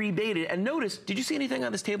got to be rebaited. And notice, did you see anything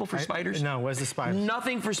on this table for spiders? No, where's the spiders?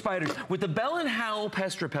 Nothing for spiders. With the Bell & Howell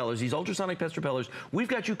pest repellers, these ultrasonic pest repellers, we've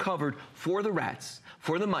got you covered for the rats,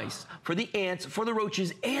 for the mice, for the ants, for the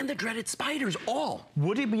roaches, and the dreaded spiders, all.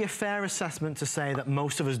 Would it be a fair assessment to say that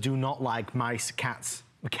most of us do not like mice, cats?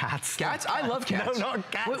 Cats? Cats? I love cats. No,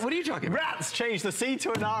 not cats. What are you talking about? Rats. Change the C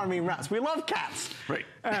to an R, I mean rats. We love cats. Right.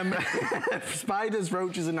 Spiders,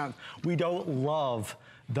 roaches, and ants. We don't love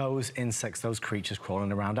those insects, those creatures crawling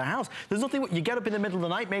around our house. There's nothing, you get up in the middle of the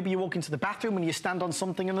night, maybe you walk into the bathroom and you stand on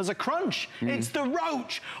something and there's a crunch. It's the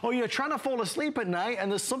roach. Or you're trying to fall asleep at night and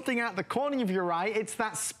there's something out the corner of your eye. It's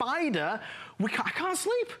that spider. I can't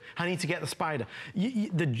sleep. I need to get the spider.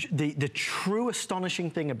 The true astonishing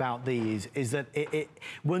thing about these is that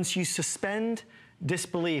once you suspend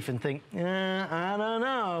disbelief and think, I don't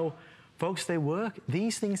know, folks, they work.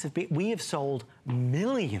 These things we have sold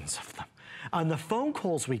millions of them. And the phone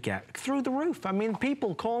calls we get through the roof. I mean,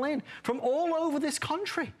 people call in from all over this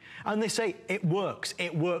country and they say, it works.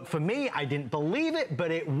 It worked for me. I didn't believe it, but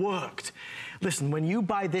it worked. Listen, when you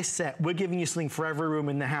buy this set, we're giving you something for every room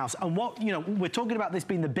in the house. And what, you know, we're talking about this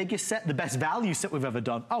being the biggest set, the best value set we've ever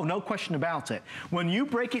done. Oh, no question about it. When you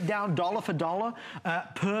break it down dollar for dollar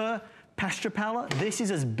per pest repeller, this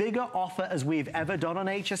is as big an offer as we've ever done on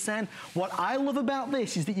HSN. What I love about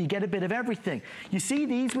this is that you get a bit of everything. You see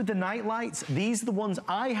these with the night lights? These are the ones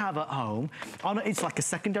I have at home. It's like a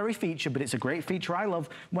secondary feature, but it's a great feature I love.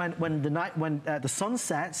 When the sun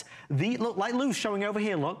sets, look, like Lou's showing over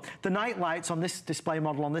here, look, the night lights on this display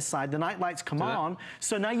model on this side, the night lights come on,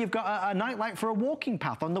 so now you've got a night light for a walking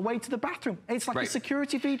path on the way to the bathroom. It's like a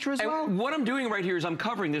security feature as well. What I'm doing right here is I'm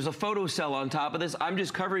covering, there's a photo cell on top of this. I'm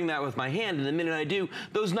just covering that with my hand, and the minute I do,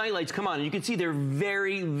 those night lights come on, and you can see they're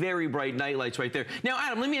very, very bright night lights right there. Now,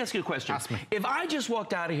 Adam, let me ask you a question. Ask me. If I just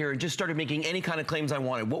walked out of here and just started making any kind of claims I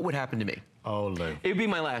wanted, what would happen to me? Oh, Lou. It would be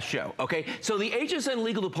my last show, okay? So the HSN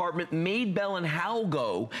legal department made Bell and Howell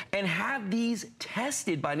go and have these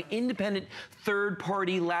tested by an independent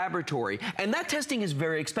third-party laboratory. And that testing is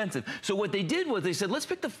very expensive. So what they did was they said, let's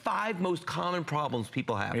pick the 5 most common problems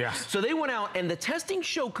people have. Yes. So they went out and the testing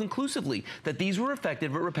showed conclusively that these were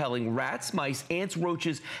effective at repelling rats, mice, ants,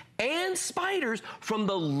 roaches, and spiders from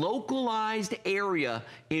the localized area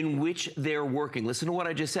in which they're working. Listen to what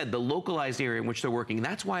I just said, the localized area in which they're working. And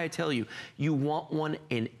that's why I tell you, you want one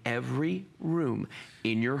in every room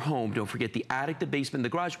in your home. Don't forget the attic, the basement, the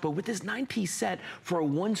garage. But with this 9-piece set for a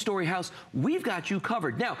 1-story house, we've got you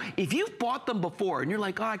covered. Now, if you've bought them before and you're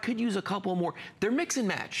like, oh, I could use a couple more, they're mix and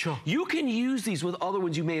match. Sure. You can use these with other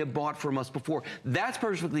ones you may have bought from us before. That's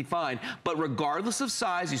perfectly fine. But regardless of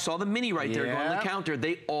size, you saw the mini right there going on the counter,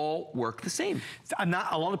 they all work the same. And that,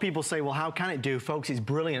 a lot of people say, well, how can it do? Folks, it's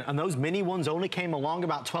brilliant. And those mini ones only came along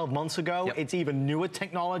about 12 months ago. Yep. It's even newer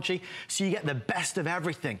technology, so you get the best of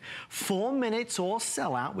everything. 4 minutes or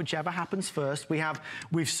sell out, whichever happens first.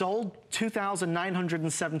 We've sold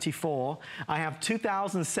 2,974. I have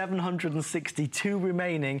 2,762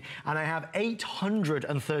 remaining, and I have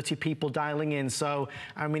 830 people dialing in. So,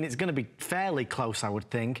 I mean, it's going to be fairly close, I would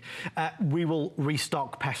think. We will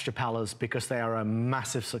restock pest repellers because they are a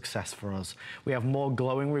massive success for us. We have more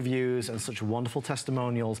glowing reviews and such wonderful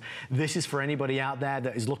testimonials. This is for anybody out there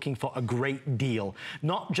that is looking for a great deal.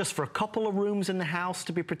 Not just for a couple of rooms in the house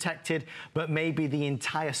to be protected, but maybe the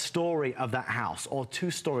entire story of that house or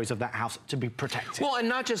 2 stories of that house to be protected. Well, and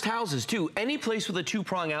not just houses, too. Any place with a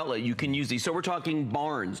 2-prong outlet, you can use these. So we're talking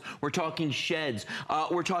barns, we're talking sheds,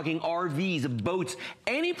 we're talking RVs, boats.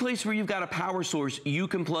 Any place where you've got a power source, you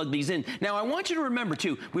can plug these in. Now, I want you to remember,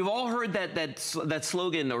 too, we've all heard that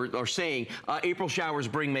slogan or saying, April showers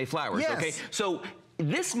bring May flowers, yes. okay? So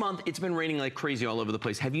this month, it's been raining like crazy all over the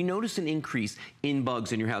place. Have you noticed an increase in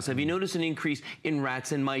bugs in your house? Have you noticed an increase in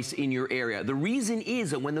rats and mice in your area? The reason is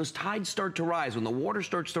that when those tides start to rise, when the water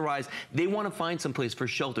starts to rise, they want to find someplace for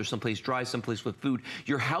shelter, someplace dry, someplace with food.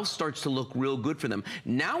 Your house starts to look real good for them.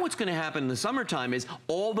 Now what's going to happen in the summertime is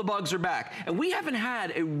all the bugs are back. And we haven't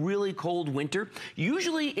had a really cold winter.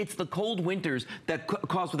 Usually it's the cold winters that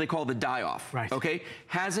cause what they call the die-off. Right. Okay?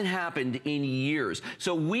 Hasn't happened in years.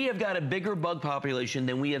 So we have got a bigger bug population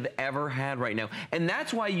than we have ever had right now. And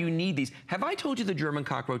that's why you need these. Have I told you the German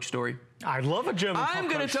cockroach story? I love a German cockroach I'm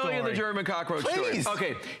going to tell story. you the German cockroach Please. story.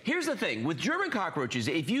 Okay, here's the thing. With German cockroaches,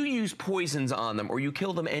 if you use poisons on them or you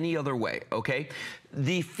kill them any other way, okay,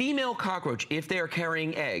 the female cockroach, if they are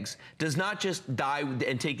carrying eggs, does not just die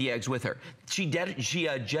and take the eggs with her. She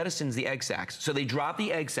jettisons the egg sacs. So they drop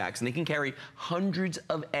the egg sacs, and they can carry hundreds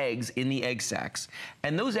of eggs in the egg sacs.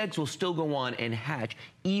 And those eggs will still go on and hatch,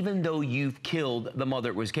 even though you've killed the mother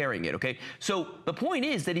that was carrying it, okay? So the point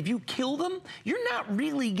is that if you kill them, you're not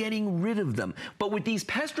really getting rid of them. But with these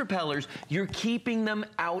pest repellers, you're keeping them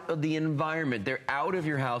out of the environment. They're out of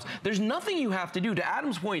your house. There's nothing you have to do. To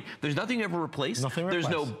Adam's point, there's nothing you ever replace. There's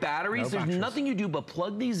no batteries. There's nothing you do but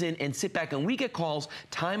plug these in and sit back. And we get calls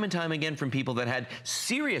time and time again from people that had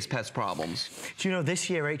serious pest problems. Do you know, this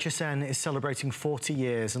year HSN is celebrating 40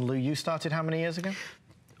 years. And Lou, you started how many years ago?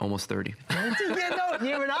 Almost 30. Yeah, no,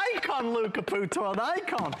 you're an icon, Lou Caputo, an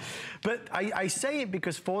icon. But I say it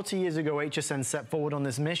because 40 years ago, HSN set forward on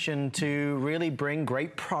this mission to really bring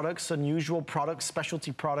great products, unusual products,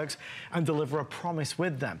 specialty products, and deliver a promise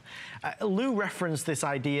with them. Lou referenced this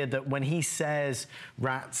idea that when he says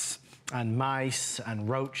rats and mice and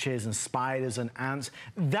roaches and spiders and ants,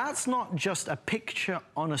 that's not just a picture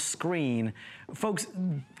on a screen. Folks,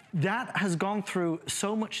 that has gone through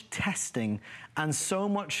so much testing and so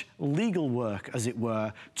much legal work, as it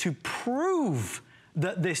were, to prove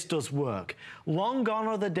that this does work. Long gone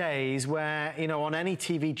are the days where, you know, on any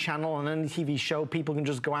TV channel, on any TV show, people can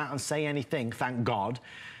just go out and say anything, thank God.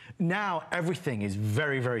 Now, everything is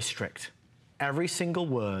very, very strict. Every single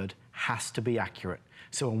word has to be accurate.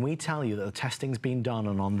 So when we tell you that the testing's been done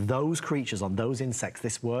and on those creatures, on those insects,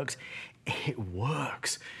 this works, it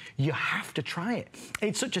works. You have to try it.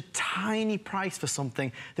 It's such a tiny price for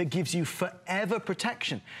something that gives you forever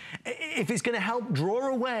protection. If it's going to help draw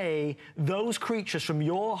away those creatures from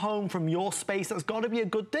your home, from your space, that's got to be a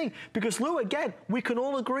good thing. Because, Lou, again, we can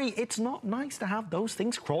all agree it's not nice to have those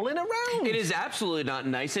things crawling around. It is absolutely not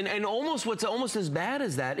nice. And almost what's almost as bad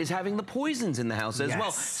as that is having the poisons in the house as well.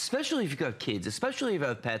 Especially if you've got kids, especially if you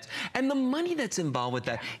have pets. And the money that's involved with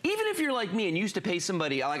that. Even if you're like me and used to pay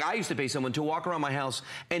somebody, like I used to pay someone to walk around my house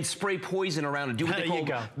and spray poison around and do what they call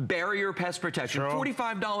barrier pest protection.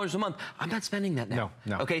 $45 a month. I'm not spending that now.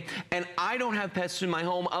 No. Okay? And I don't have pests in my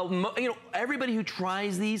home. You know, everybody who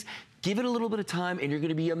tries these, Give it a little bit of time and you're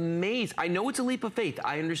gonna be amazed. I know it's a leap of faith,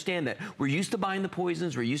 I understand that. We're used to buying the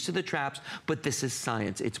poisons, we're used to the traps, but this is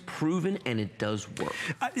science. It's proven and it does work.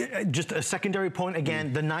 Just a secondary point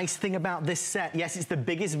again, the nice thing about this set, yes, it's the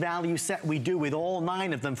biggest value set we do with all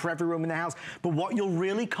 9 of them for every room in the house, but what you'll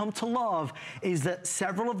really come to love is that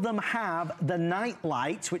several of them have the night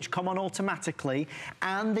lights, which come on automatically,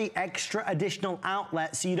 and the extra additional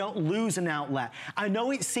outlet, so you don't lose an outlet. I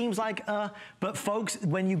know it seems like, but folks,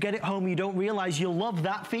 when you get it home, you don't realize you'll love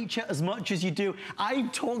that feature as much as you do. I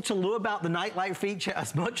talk to Lou about the nightlight feature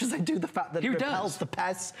as much as I do the fact that it repels the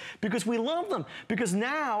pests, because we love them. Because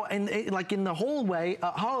now, like in the hallway,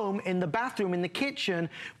 at home, in the bathroom, in the kitchen,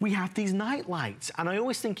 we have these night lights. And I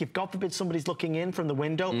always think if, God forbid, somebody's looking in from the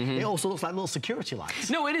window, it also looks like little security lights.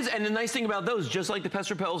 No, it is. And the nice thing about those, just like the pest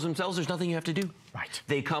repellers themselves, there's nothing you have to do. Right.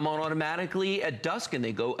 They come on automatically at dusk and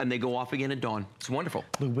they go off again at dawn. It's wonderful.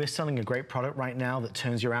 Lou, we're selling a great product right now that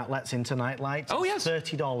turns your outlets into night lights. Oh, yes.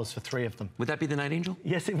 $30 for 3 of them. Would that be the Night Angel?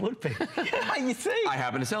 Yes, it would be. Yeah, you see. I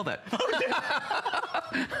happen to sell that.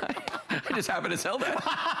 I just happen to sell that.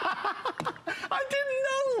 I didn't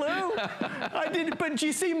know, Lou. I didn't, but do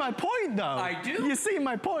you see my point, though? I do. You see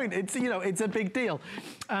my point. It's, you know, it's a big deal.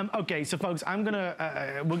 Okay, so folks,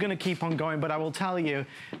 we're gonna keep on going, but I will tell you,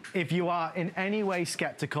 if you are in any way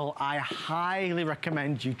skeptical, I highly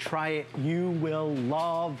recommend you try it. You will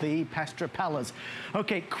love the pest repellers.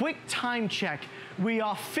 Okay, quick time check. We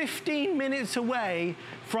are 15 minutes away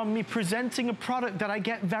from me presenting a product that I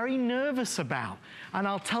get very nervous about. And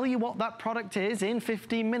I'll tell you what that product is in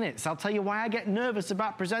 15 minutes. I'll tell you why I get nervous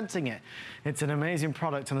about presenting it. It's an amazing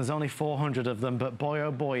product and there's only 400 of them, but boy,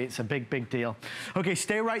 oh boy, it's a big, big deal. Okay,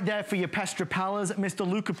 stay right there for your pest repellers. Mr.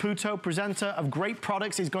 Lou Caputo, presenter of great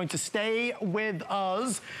products, is going to stay with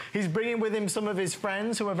us. He's bringing with him some of his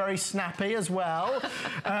friends who are very snappy as well.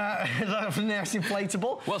 That's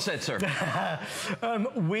inflatable. Well said, sir.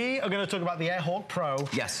 We are going to talk about the AirHawk Pro.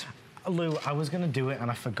 Yes. Lou, I was going to do it and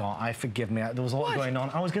I forgot. Forgive me. There was a lot going on.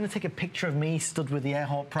 I was going to take a picture of me stood with the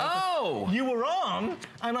AirHawk Pro. Oh! You were on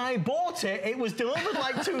and I bought it. It was delivered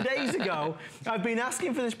like 2 days ago. I've been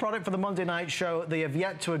asking for this product for the Monday night show. They have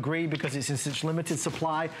yet to agree because it's in such limited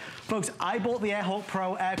supply. Folks, I bought the AirHawk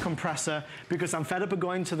Pro air compressor because I'm fed up of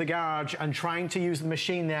going to the garage and trying to use the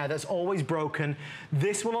machine there that's always broken.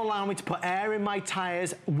 This will allow me to put air in my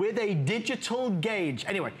tires with a digital gauge.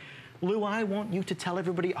 Anyway, Lou, I want you to tell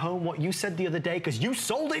everybody at home what you said the other day, because you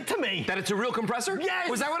sold it to me. That it's a real compressor? Yes!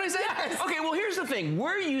 Was that what I said? Yes! Okay, well, here's the thing.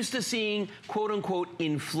 We're used to seeing quote-unquote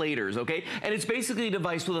inflators, okay? And it's basically a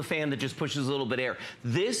device with a fan that just pushes a little bit of air.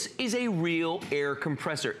 This is a real air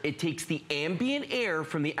compressor. It takes the ambient air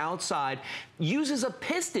from the outside, uses a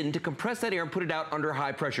piston to compress that air and put it out under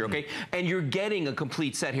high pressure, okay? And you're getting a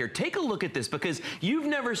complete set here. Take a look at this, because you've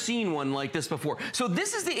never seen one like this before. So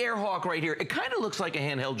this is the AirHawk right here. It kind of looks like a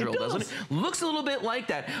handheld drill, doesn't it? Looks a little bit like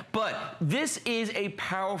that, but this is a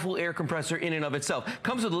powerful air compressor in and of itself.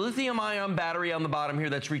 Comes with a lithium-ion battery on the bottom here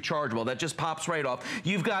that's rechargeable. That just pops right off.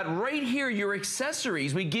 You've got right here your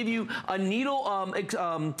accessories. We give you a needle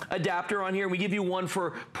adapter on here, and we give you one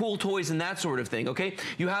for pool toys and that sort of thing, okay?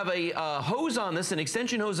 You have a hose on this, an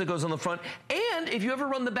extension hose that goes on the front, and if you ever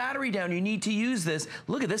run the battery down, you need to use this.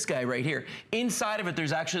 Look at this guy right here. Inside of it,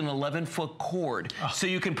 there's actually an 11-foot cord. Oh. So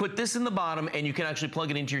you can put this in the bottom, and you can actually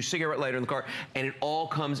plug it into your cigarette lighter in the car, and it all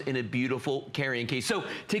comes in a beautiful carrying case. So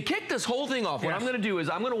to kick this whole thing off, what I'm going to do is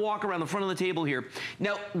I'm going to walk around the front of the table here.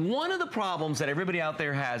 Now, one of the problems that everybody out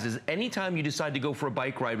there has is anytime you decide to go for a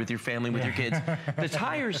bike ride with your family, with your kids, the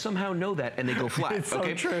tires somehow know that and they go flat. It's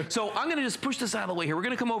okay? so true. So I'm going to just push this out of the way here. We're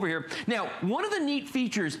going to come over here. Now, one of the neat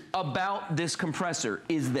features about this compressor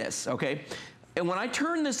is this, okay? And when I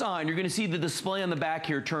turn this on, you're going to see the display on the back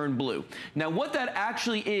here turn blue. Now, what that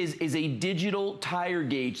actually is a digital tire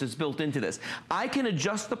gauge that's built into this. I can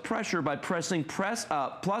adjust the pressure by pressing plus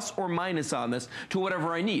or minus on this to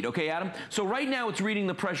whatever I need. Okay, Adam? So right now, it's reading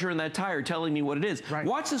the pressure in that tire, telling me what it is. Right.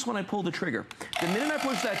 Watch this when I pull the trigger. The minute I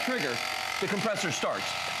push that trigger, the compressor starts.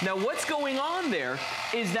 Now, what's going on there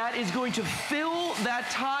is that is going to fill that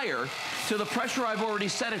tire to the pressure I've already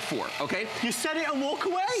set it for, okay? You set it and walk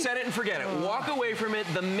away? Set it and forget it. Walk away from it.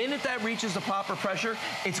 The minute that reaches the proper pressure,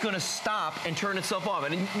 it's going to stop and turn itself off.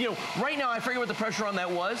 And, you know, right now I forget what the pressure on that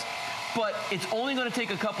was, but it's only going to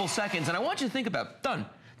take a couple seconds. And I want you to think about it. Done.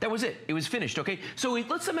 That was it. It was finished, okay? So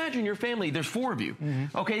let's imagine your family, there's 4 of you,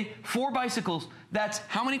 okay? 4 bicycles, that's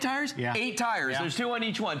how many tires? 8 tires. There's 2 on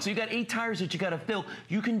each one. So you got 8 tires that you got to fill.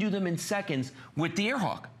 You can do them in seconds with the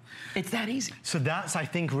AirHawk. It's that easy. So that's, I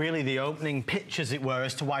think, really the opening pitch, as it were,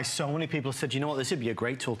 as to why so many people said, you know what, this would be a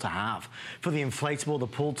great tool to have for the inflatable, the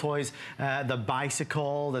pool toys, the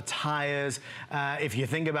bicycle, the tires. If you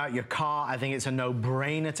think about your car, I think it's a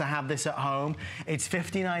no-brainer to have this at home. It's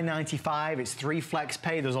 $59.95. It's 3 flex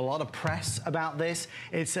pay. There's a lot of press about this.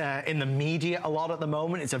 It's in the media a lot at the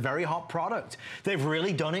moment. It's a very hot product. They've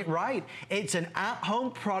really done it right. It's an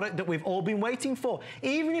at-home product that we've all been waiting for.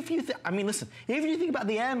 Even if you, I mean, listen, even if you think about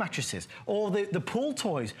the air mattresses or the pool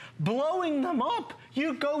toys, blowing them up,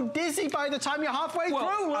 you go dizzy by the time you're halfway through.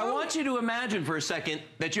 I want you to imagine for a second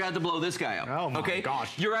that you had to blow this guy up. Oh my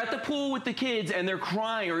gosh. You're at the pool with the kids and they're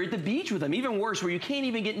crying, or at the beach with them, even worse, where you can't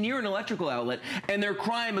even get near an electrical outlet, and they're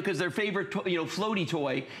crying because their favorite floaty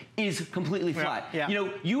toy is completely flat. Yeah. You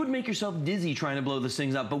know, you would make yourself dizzy trying to blow this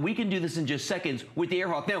things up, but we can do this in just seconds with the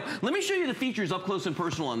AirHawk. Now, let me show you the features up close and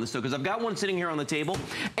personal on this, though, because I've got one sitting here on the table,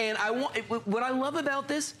 and what I love about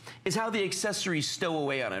this is how the accessories stow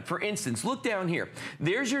away on it. For instance, look down here.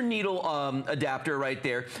 There's your needle adapter right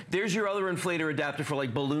there. There's your other inflator adapter for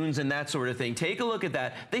like balloons and that sort of thing. Take a look at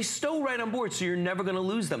that. They stow right on board, so you're never going to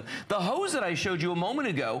lose them. The hose that I showed you a moment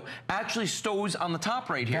ago actually stows on the top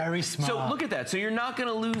right here. Very smart. So look at that. So you're not going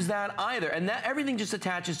to lose that either. And that everything just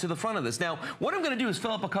attaches to the front of this. Now, what I'm going to do is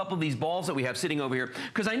fill up a couple of these balls that we have sitting over here,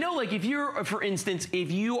 because I know, like, if you're, for instance,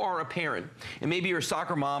 if you are a parent and maybe you're a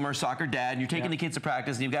soccer mom or a soccer dad and you're taking the kids to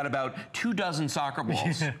practice and you've got about 24 soccer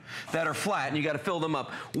balls that are flat and you got to fill them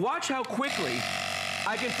up. Watch how quickly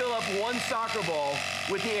I can fill up one soccer ball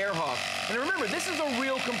with the AirHawk. And remember, this is a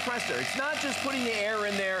real compressor. It's not just putting the air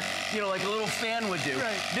in there, you know, like a little fan would do.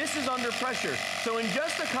 Right. This is under pressure. So in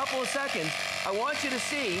just a couple of seconds, I want you to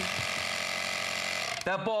see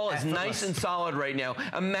that ball is nice and solid right now.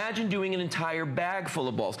 Imagine doing an entire bag full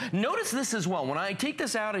of balls. Notice this as well. When I take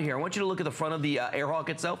this out of here, I want you to look at the front of the AirHawk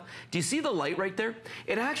itself. Do you see the light right there?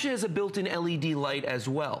 It actually has a built-in LED light as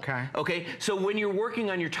well. Okay. So when you're working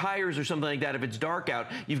on your tires or something like that, if it's dark out,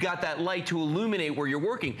 you've got that light to illuminate where you're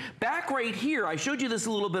working. Back right here, I showed you this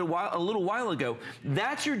a little while ago.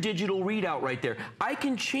 That's your digital readout right there. I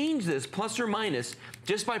can change this plus or minus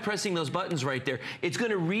just by pressing those buttons right there. It's going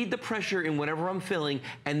to read the pressure in whatever I'm filling,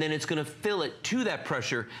 and then it's going to fill it to that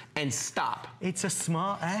pressure and stop. It's a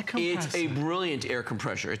smart air compressor. It's a brilliant air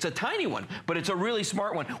compressor. It's a tiny one, but it's a really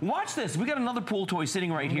smart one. Watch this. We got another pool toy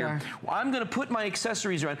sitting right here. I'm going to put my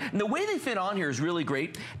accessories around. And the way they fit on here is really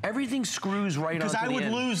great. Everything screws right onto the end. Because I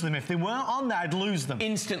would lose them. If they weren't on there, I'd lose them.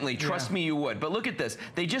 Instantly. Trust me, you would. But look at this.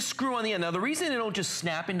 They just screw on the end. Now, the reason they don't just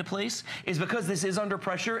snap into place is because this is under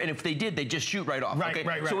pressure, and if they did, they'd just shoot right off. Right.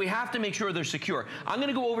 So we have to make sure they're secure. I'm going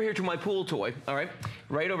to go over here to my pool toy, all right,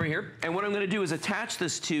 right over here. And what I'm going to do is attach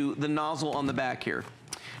this to the nozzle on the back here.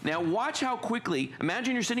 Now watch how quickly,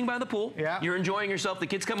 imagine you're sitting by the pool, you're enjoying yourself, the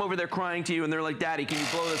kids come over, they're crying to you, and they're like, Daddy, can you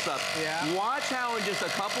blow this up? Watch how in just a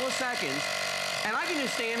couple of seconds, and I can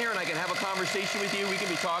just stand here and I can have a conversation with you. We can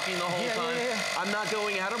be talking the whole time. I'm not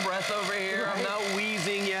going out of breath over here. I'm not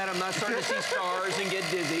wheezing yet. I'm not starting to see stars and get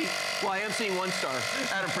dizzy. Well, I am seeing one star,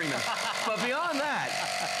 Adam Freeman. But beyond that,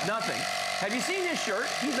 nothing. Have you seen his shirt?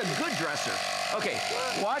 He's a good dresser. Okay,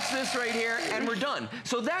 watch this right here, and we're done.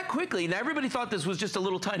 So that quickly, now everybody thought this was just a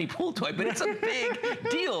little tiny pool toy, but it's a big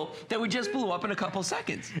deal that we just blew up in a couple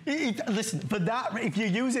seconds. Listen, for that, if you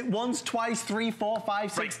use it once, twice, 3, 4,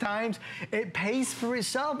 5, 6 times, it pays for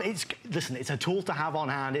itself. Listen, it's a tool to have on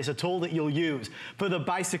hand. It's a tool that you'll use for the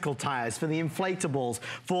bicycle tires, for the inflatables,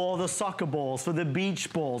 for the soccer balls, for the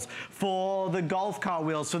beach balls, for the golf cart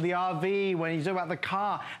wheels, for the RV, when you talk about the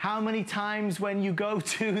car. How many times when you go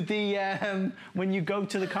to the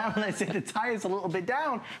car and let's say the tire's a little bit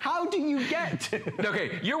down, how do you get to?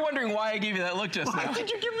 Okay, you're wondering why I gave you that look just now. Why did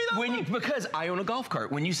you give me that look? Because I own a golf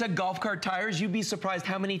cart. When you said golf cart tires, you'd be surprised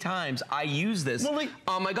how many times I use this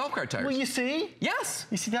on my golf cart tires. Well, you see? Yes.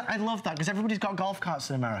 You see that? I love that, because everybody's got golf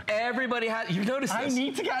carts in America. Everybody has, you notice this. I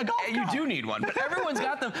need to get a golf cart. You do need one, but everyone's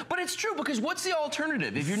got them. But it's true, because what's the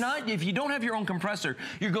alternative? If you don't have your own compressor,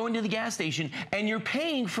 you're going to the gas station and you're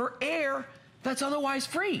paying for air that's otherwise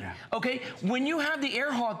free, okay? When you have the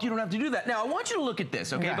AirHawk, you don't have to do that. Now, I want you to look at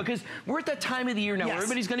this, okay? Because we're at that time of the year now where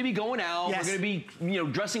everybody's gonna be going out, we're gonna be,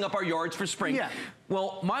 dressing up our yards for spring.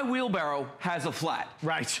 Well, my wheelbarrow has a flat.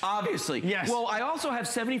 Right. Obviously. Yes. Well, I also have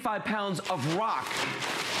 75 pounds of rock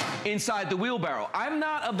inside the wheelbarrow. I'm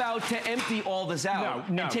not about to empty all this out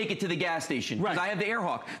and take it to the gas station, because I have the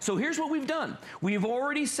AirHawk. So here's what we've done. We've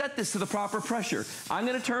already set this to the proper pressure. I'm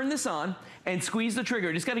gonna turn this on and squeeze the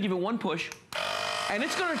trigger. Just gotta give it one push, and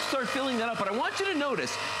it's gonna start filling that up. But I want you to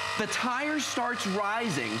notice, the tire starts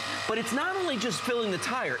rising, but it's not only just filling the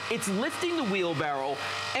tire, it's lifting the wheelbarrow,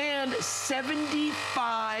 and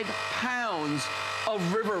 75 pounds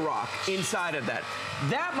of river rock inside of that.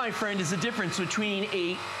 That, my friend, is the difference between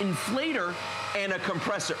a inflator and a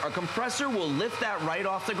compressor. A compressor will lift that right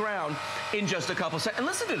off the ground in just a couple seconds. And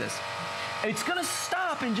listen to this. It's gonna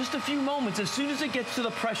stop in just a few moments as soon as it gets to the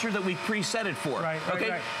pressure that we preset it for. Right,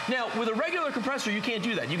 okay? Now, with a regular compressor, you can't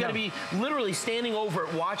do that. You gotta be literally standing over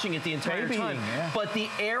it, watching it the entire time. Yeah. But the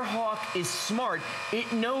Air Hawk is smart.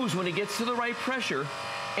 It knows when it gets to the right pressure,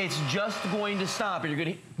 it's just going to stop, and you're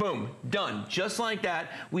gonna, boom, done. Just like that,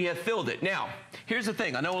 we have filled it. Now, here's the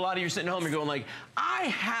thing. I know a lot of you are sitting at home, you're going like, I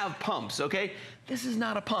have pumps, okay? This is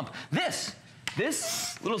not a pump.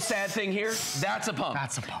 This little sad thing here, that's a pump.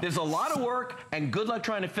 That's a pump. There's a lot of work, and good luck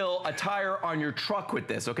trying to fill a tire on your truck with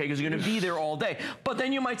this, okay? Because you're gonna be there all day. But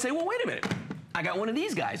then you might say, well, wait a minute. I got one of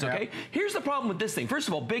these guys, okay? Yep. Here's the problem with this thing. First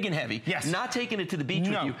of all, big and heavy. Yes. Not taking it to the beach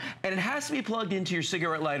with you. And it has to be plugged into your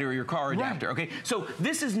cigarette lighter or your car adapter, okay? So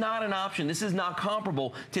this is not an option. This is not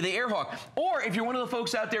comparable to the Air Hawk. Or if you're one of the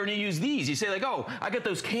folks out there and you use these, you say like, oh, I got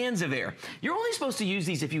those cans of air. You're only supposed to use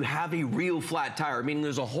these if you have a real flat tire, meaning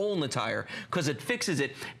there's a hole in the tire, because it fixes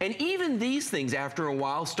it. And even these things, after a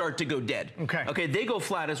while, start to go dead. Okay. Okay, they go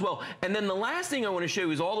flat as well. And then the last thing I want to show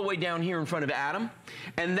you is all the way down here in front of Adam.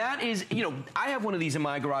 And that is, you know, I have one of these in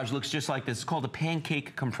my garage, looks just like this. It's called a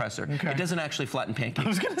pancake compressor. Okay. It doesn't actually flatten pancakes. I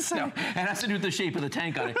was gonna say. No, it has to do with the shape of the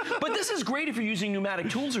tank on it. But this is great if you're using pneumatic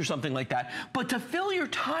tools or something like that. But to fill your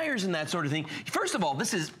tires and that sort of thing, first of all,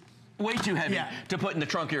 this is way too heavy to put in the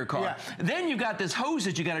trunk of your car. Then you got this hose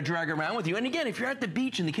that you got to drag around with you. And again, if you're at the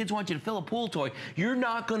beach and the kids want you to fill a pool toy, you're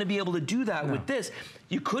not going to be able to do that with this.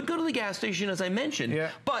 You could go to the gas station, as I mentioned,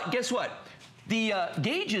 but guess what? The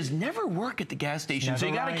gauges never work at the gas station, so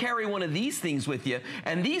you got to carry one of these things with you,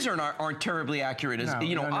 and these aren't terribly accurate as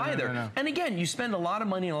either. And again, you spend a lot of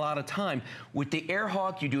money and a lot of time. With the Air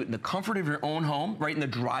Hawk, you do it in the comfort of your own home, right in the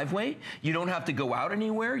driveway. You don't have to go out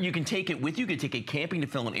anywhere. You can take it with you. You can take it camping to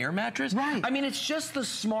fill an air mattress. Right. I mean, it's just the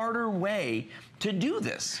smarter way to do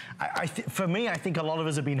this. For me, I think a lot of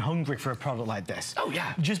us have been hungry for a product like this. Oh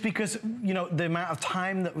yeah. Just because, you know, the amount of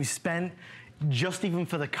time that we spent just even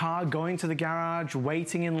for the car, going to the garage,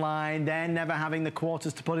 waiting in line, then never having the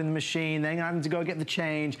quarters to put in the machine, then having to go get the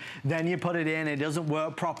change, then you put it in, it doesn't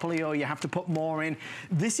work properly, or you have to put more in.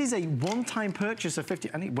 This is a one-time purchase of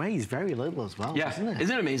 50, and it weighs very little as well, doesn't it?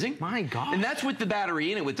 Isn't it amazing? My God. And that's with the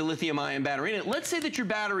battery in it, with the lithium-ion battery in it. Let's say that your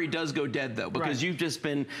battery does go dead, though, because you've just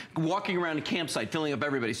been walking around a campsite filling up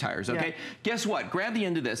everybody's tires, okay? Guess what? Grab the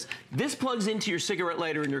end of this. This plugs into your cigarette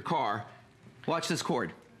lighter in your car. Watch this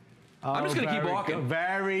cord. I'm just going to keep walking. Good.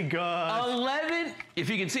 Very good. 11, if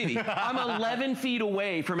you can see me, I'm 11 feet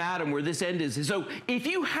away from Adam where this end is. So if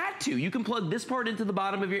you had to, you can plug this part into the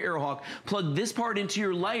bottom of your Air Hawk, plug this part into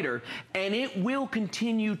your lighter, and it will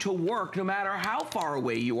continue to work no matter how far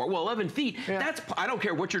away you are. Well, 11 feet, that's, I don't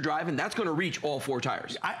care what you're driving, that's going to reach all four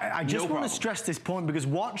tires. I just want to stress this point, because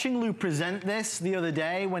watching Lou present this the other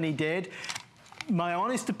day when he did, my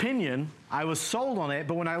honest opinion, I was sold on it,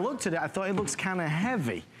 but when I looked at it, I thought it looks kind of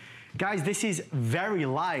heavy. Guys, this is very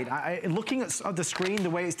light. Looking at the screen, the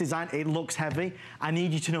way it's designed, it looks heavy. I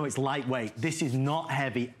need you to know it's lightweight. This is not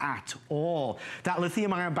heavy at all. That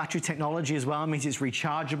lithium-ion battery technology as well means it's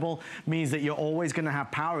rechargeable, means that you're always going to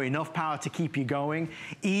have power, enough power to keep you going.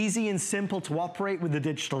 Easy and simple to operate with the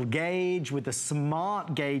digital gauge, with the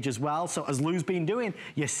smart gauge as well. So as Lou's been doing,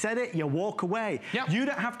 you set it, you walk away. You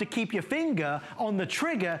don't have to keep your finger on the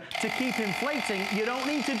trigger to keep inflating. You don't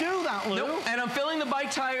need to do that, Lou. Nope. And I'm filling the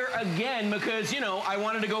bike tire again because, you know, I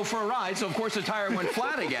wanted to go for a ride, so of course the tire went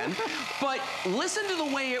flat again. But listen to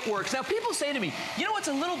the way it works. Now, people say to me, you know, it's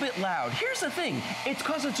a little bit loud. Here's the thing. It's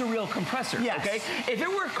because it's a real compressor, okay? If it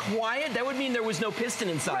were quiet, that would mean there was no piston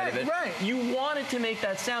inside of it. You want it to make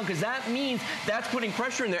that sound, because that means that's putting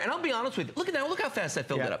pressure in there. And I'll be honest with you. Look at that. Look how fast I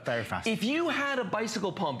filled it up. Very fast. If you had a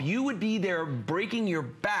bicycle pump, you would be there breaking your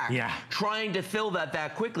back trying to fill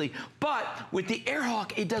that quickly. But with the Air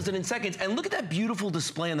Hawk, it does it in seconds. And look at that beautiful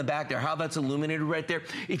display in the back there, how that's illuminated right there.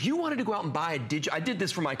 If you wanted to go out and buy a digital, I did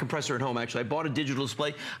this for my compressor at home, actually. I bought a digital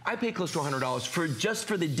display. I paid close to $100 just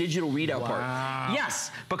for the digital readout part.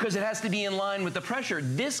 Yes, because it has to be in line with the pressure.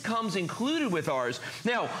 This comes included with ours.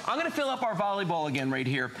 Now, I'm going to fill up our volleyball again right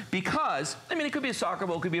here because, I mean, it could be a soccer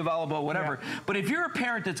ball, it could be a volleyball, whatever. But if you're a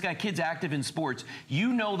parent that's got kids active in sports,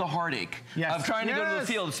 you know the heartache of trying to go to the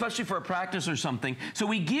field, especially for a practice or something. So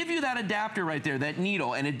we give you that adapter right there, that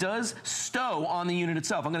needle, and it does stow on the unit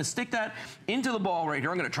itself. I'm going to stick that into the ball right here.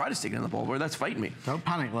 I'm going to try to stick it in the ball where that's fighting me. Don't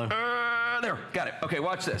panic, Lou. There, got it. Okay,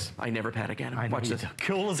 watch this. I never panic at him. Watch this.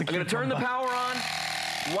 Cool as a I'm going to turn the power on.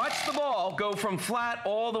 Watch the ball go from flat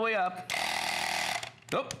all the way up.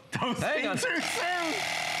 Oh, don't hang on. Too soon.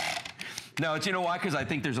 No, you know why? Because I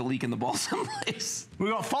think there's a leak in the ball someplace. We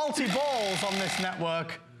got faulty balls on this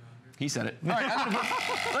network. He said it. All right,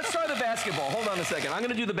 let's try the basketball. Hold on a second. I'm going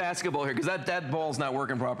to do the basketball here because that ball's not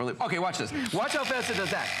working properly. Okay, watch this. Watch how fast it does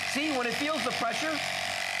that. See, when it feels the pressure,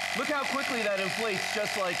 look how quickly that inflates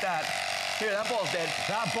just like that. Here, that ball's dead.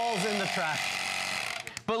 That ball's in the trash.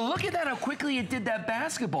 But look at that, how quickly it did that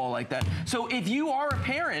basketball like that. So if you are a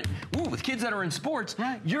parent, with kids that are in sports,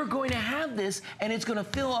 you're going to have this, and it's going to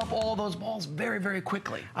fill up all those balls very, very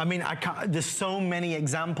quickly. I mean, there's so many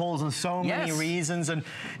examples and so many reasons. And,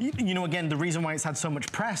 you know, again, the reason why it's had so much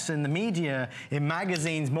press in the media, in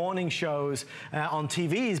magazines, morning shows, on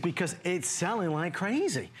TV is because it's selling like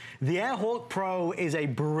crazy. The AirHawk Pro is a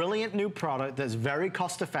brilliant new product that's very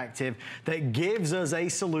cost effective, that gives us a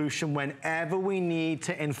solution whenever we need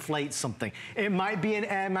to inflate something. It might be an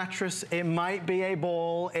air mattress, it might be a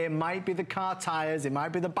ball, it might be the car tires, it might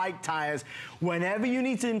be the bike tires. Whenever you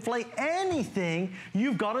need to inflate anything,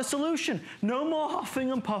 you've got a solution. No more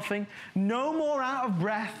huffing and puffing, no more out of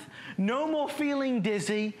breath, no more feeling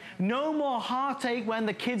dizzy, no more heartache when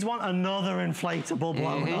the kids want another inflatable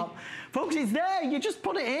blown up. Folks, it's there. You just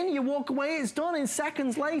put it in, you walk away, it's done in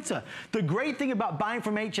seconds later. The great thing about buying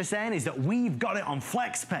from HSN is that we've got it on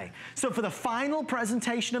FlexPay. So for the final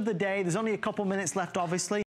presentation of the day, there's only a couple minutes left, obviously.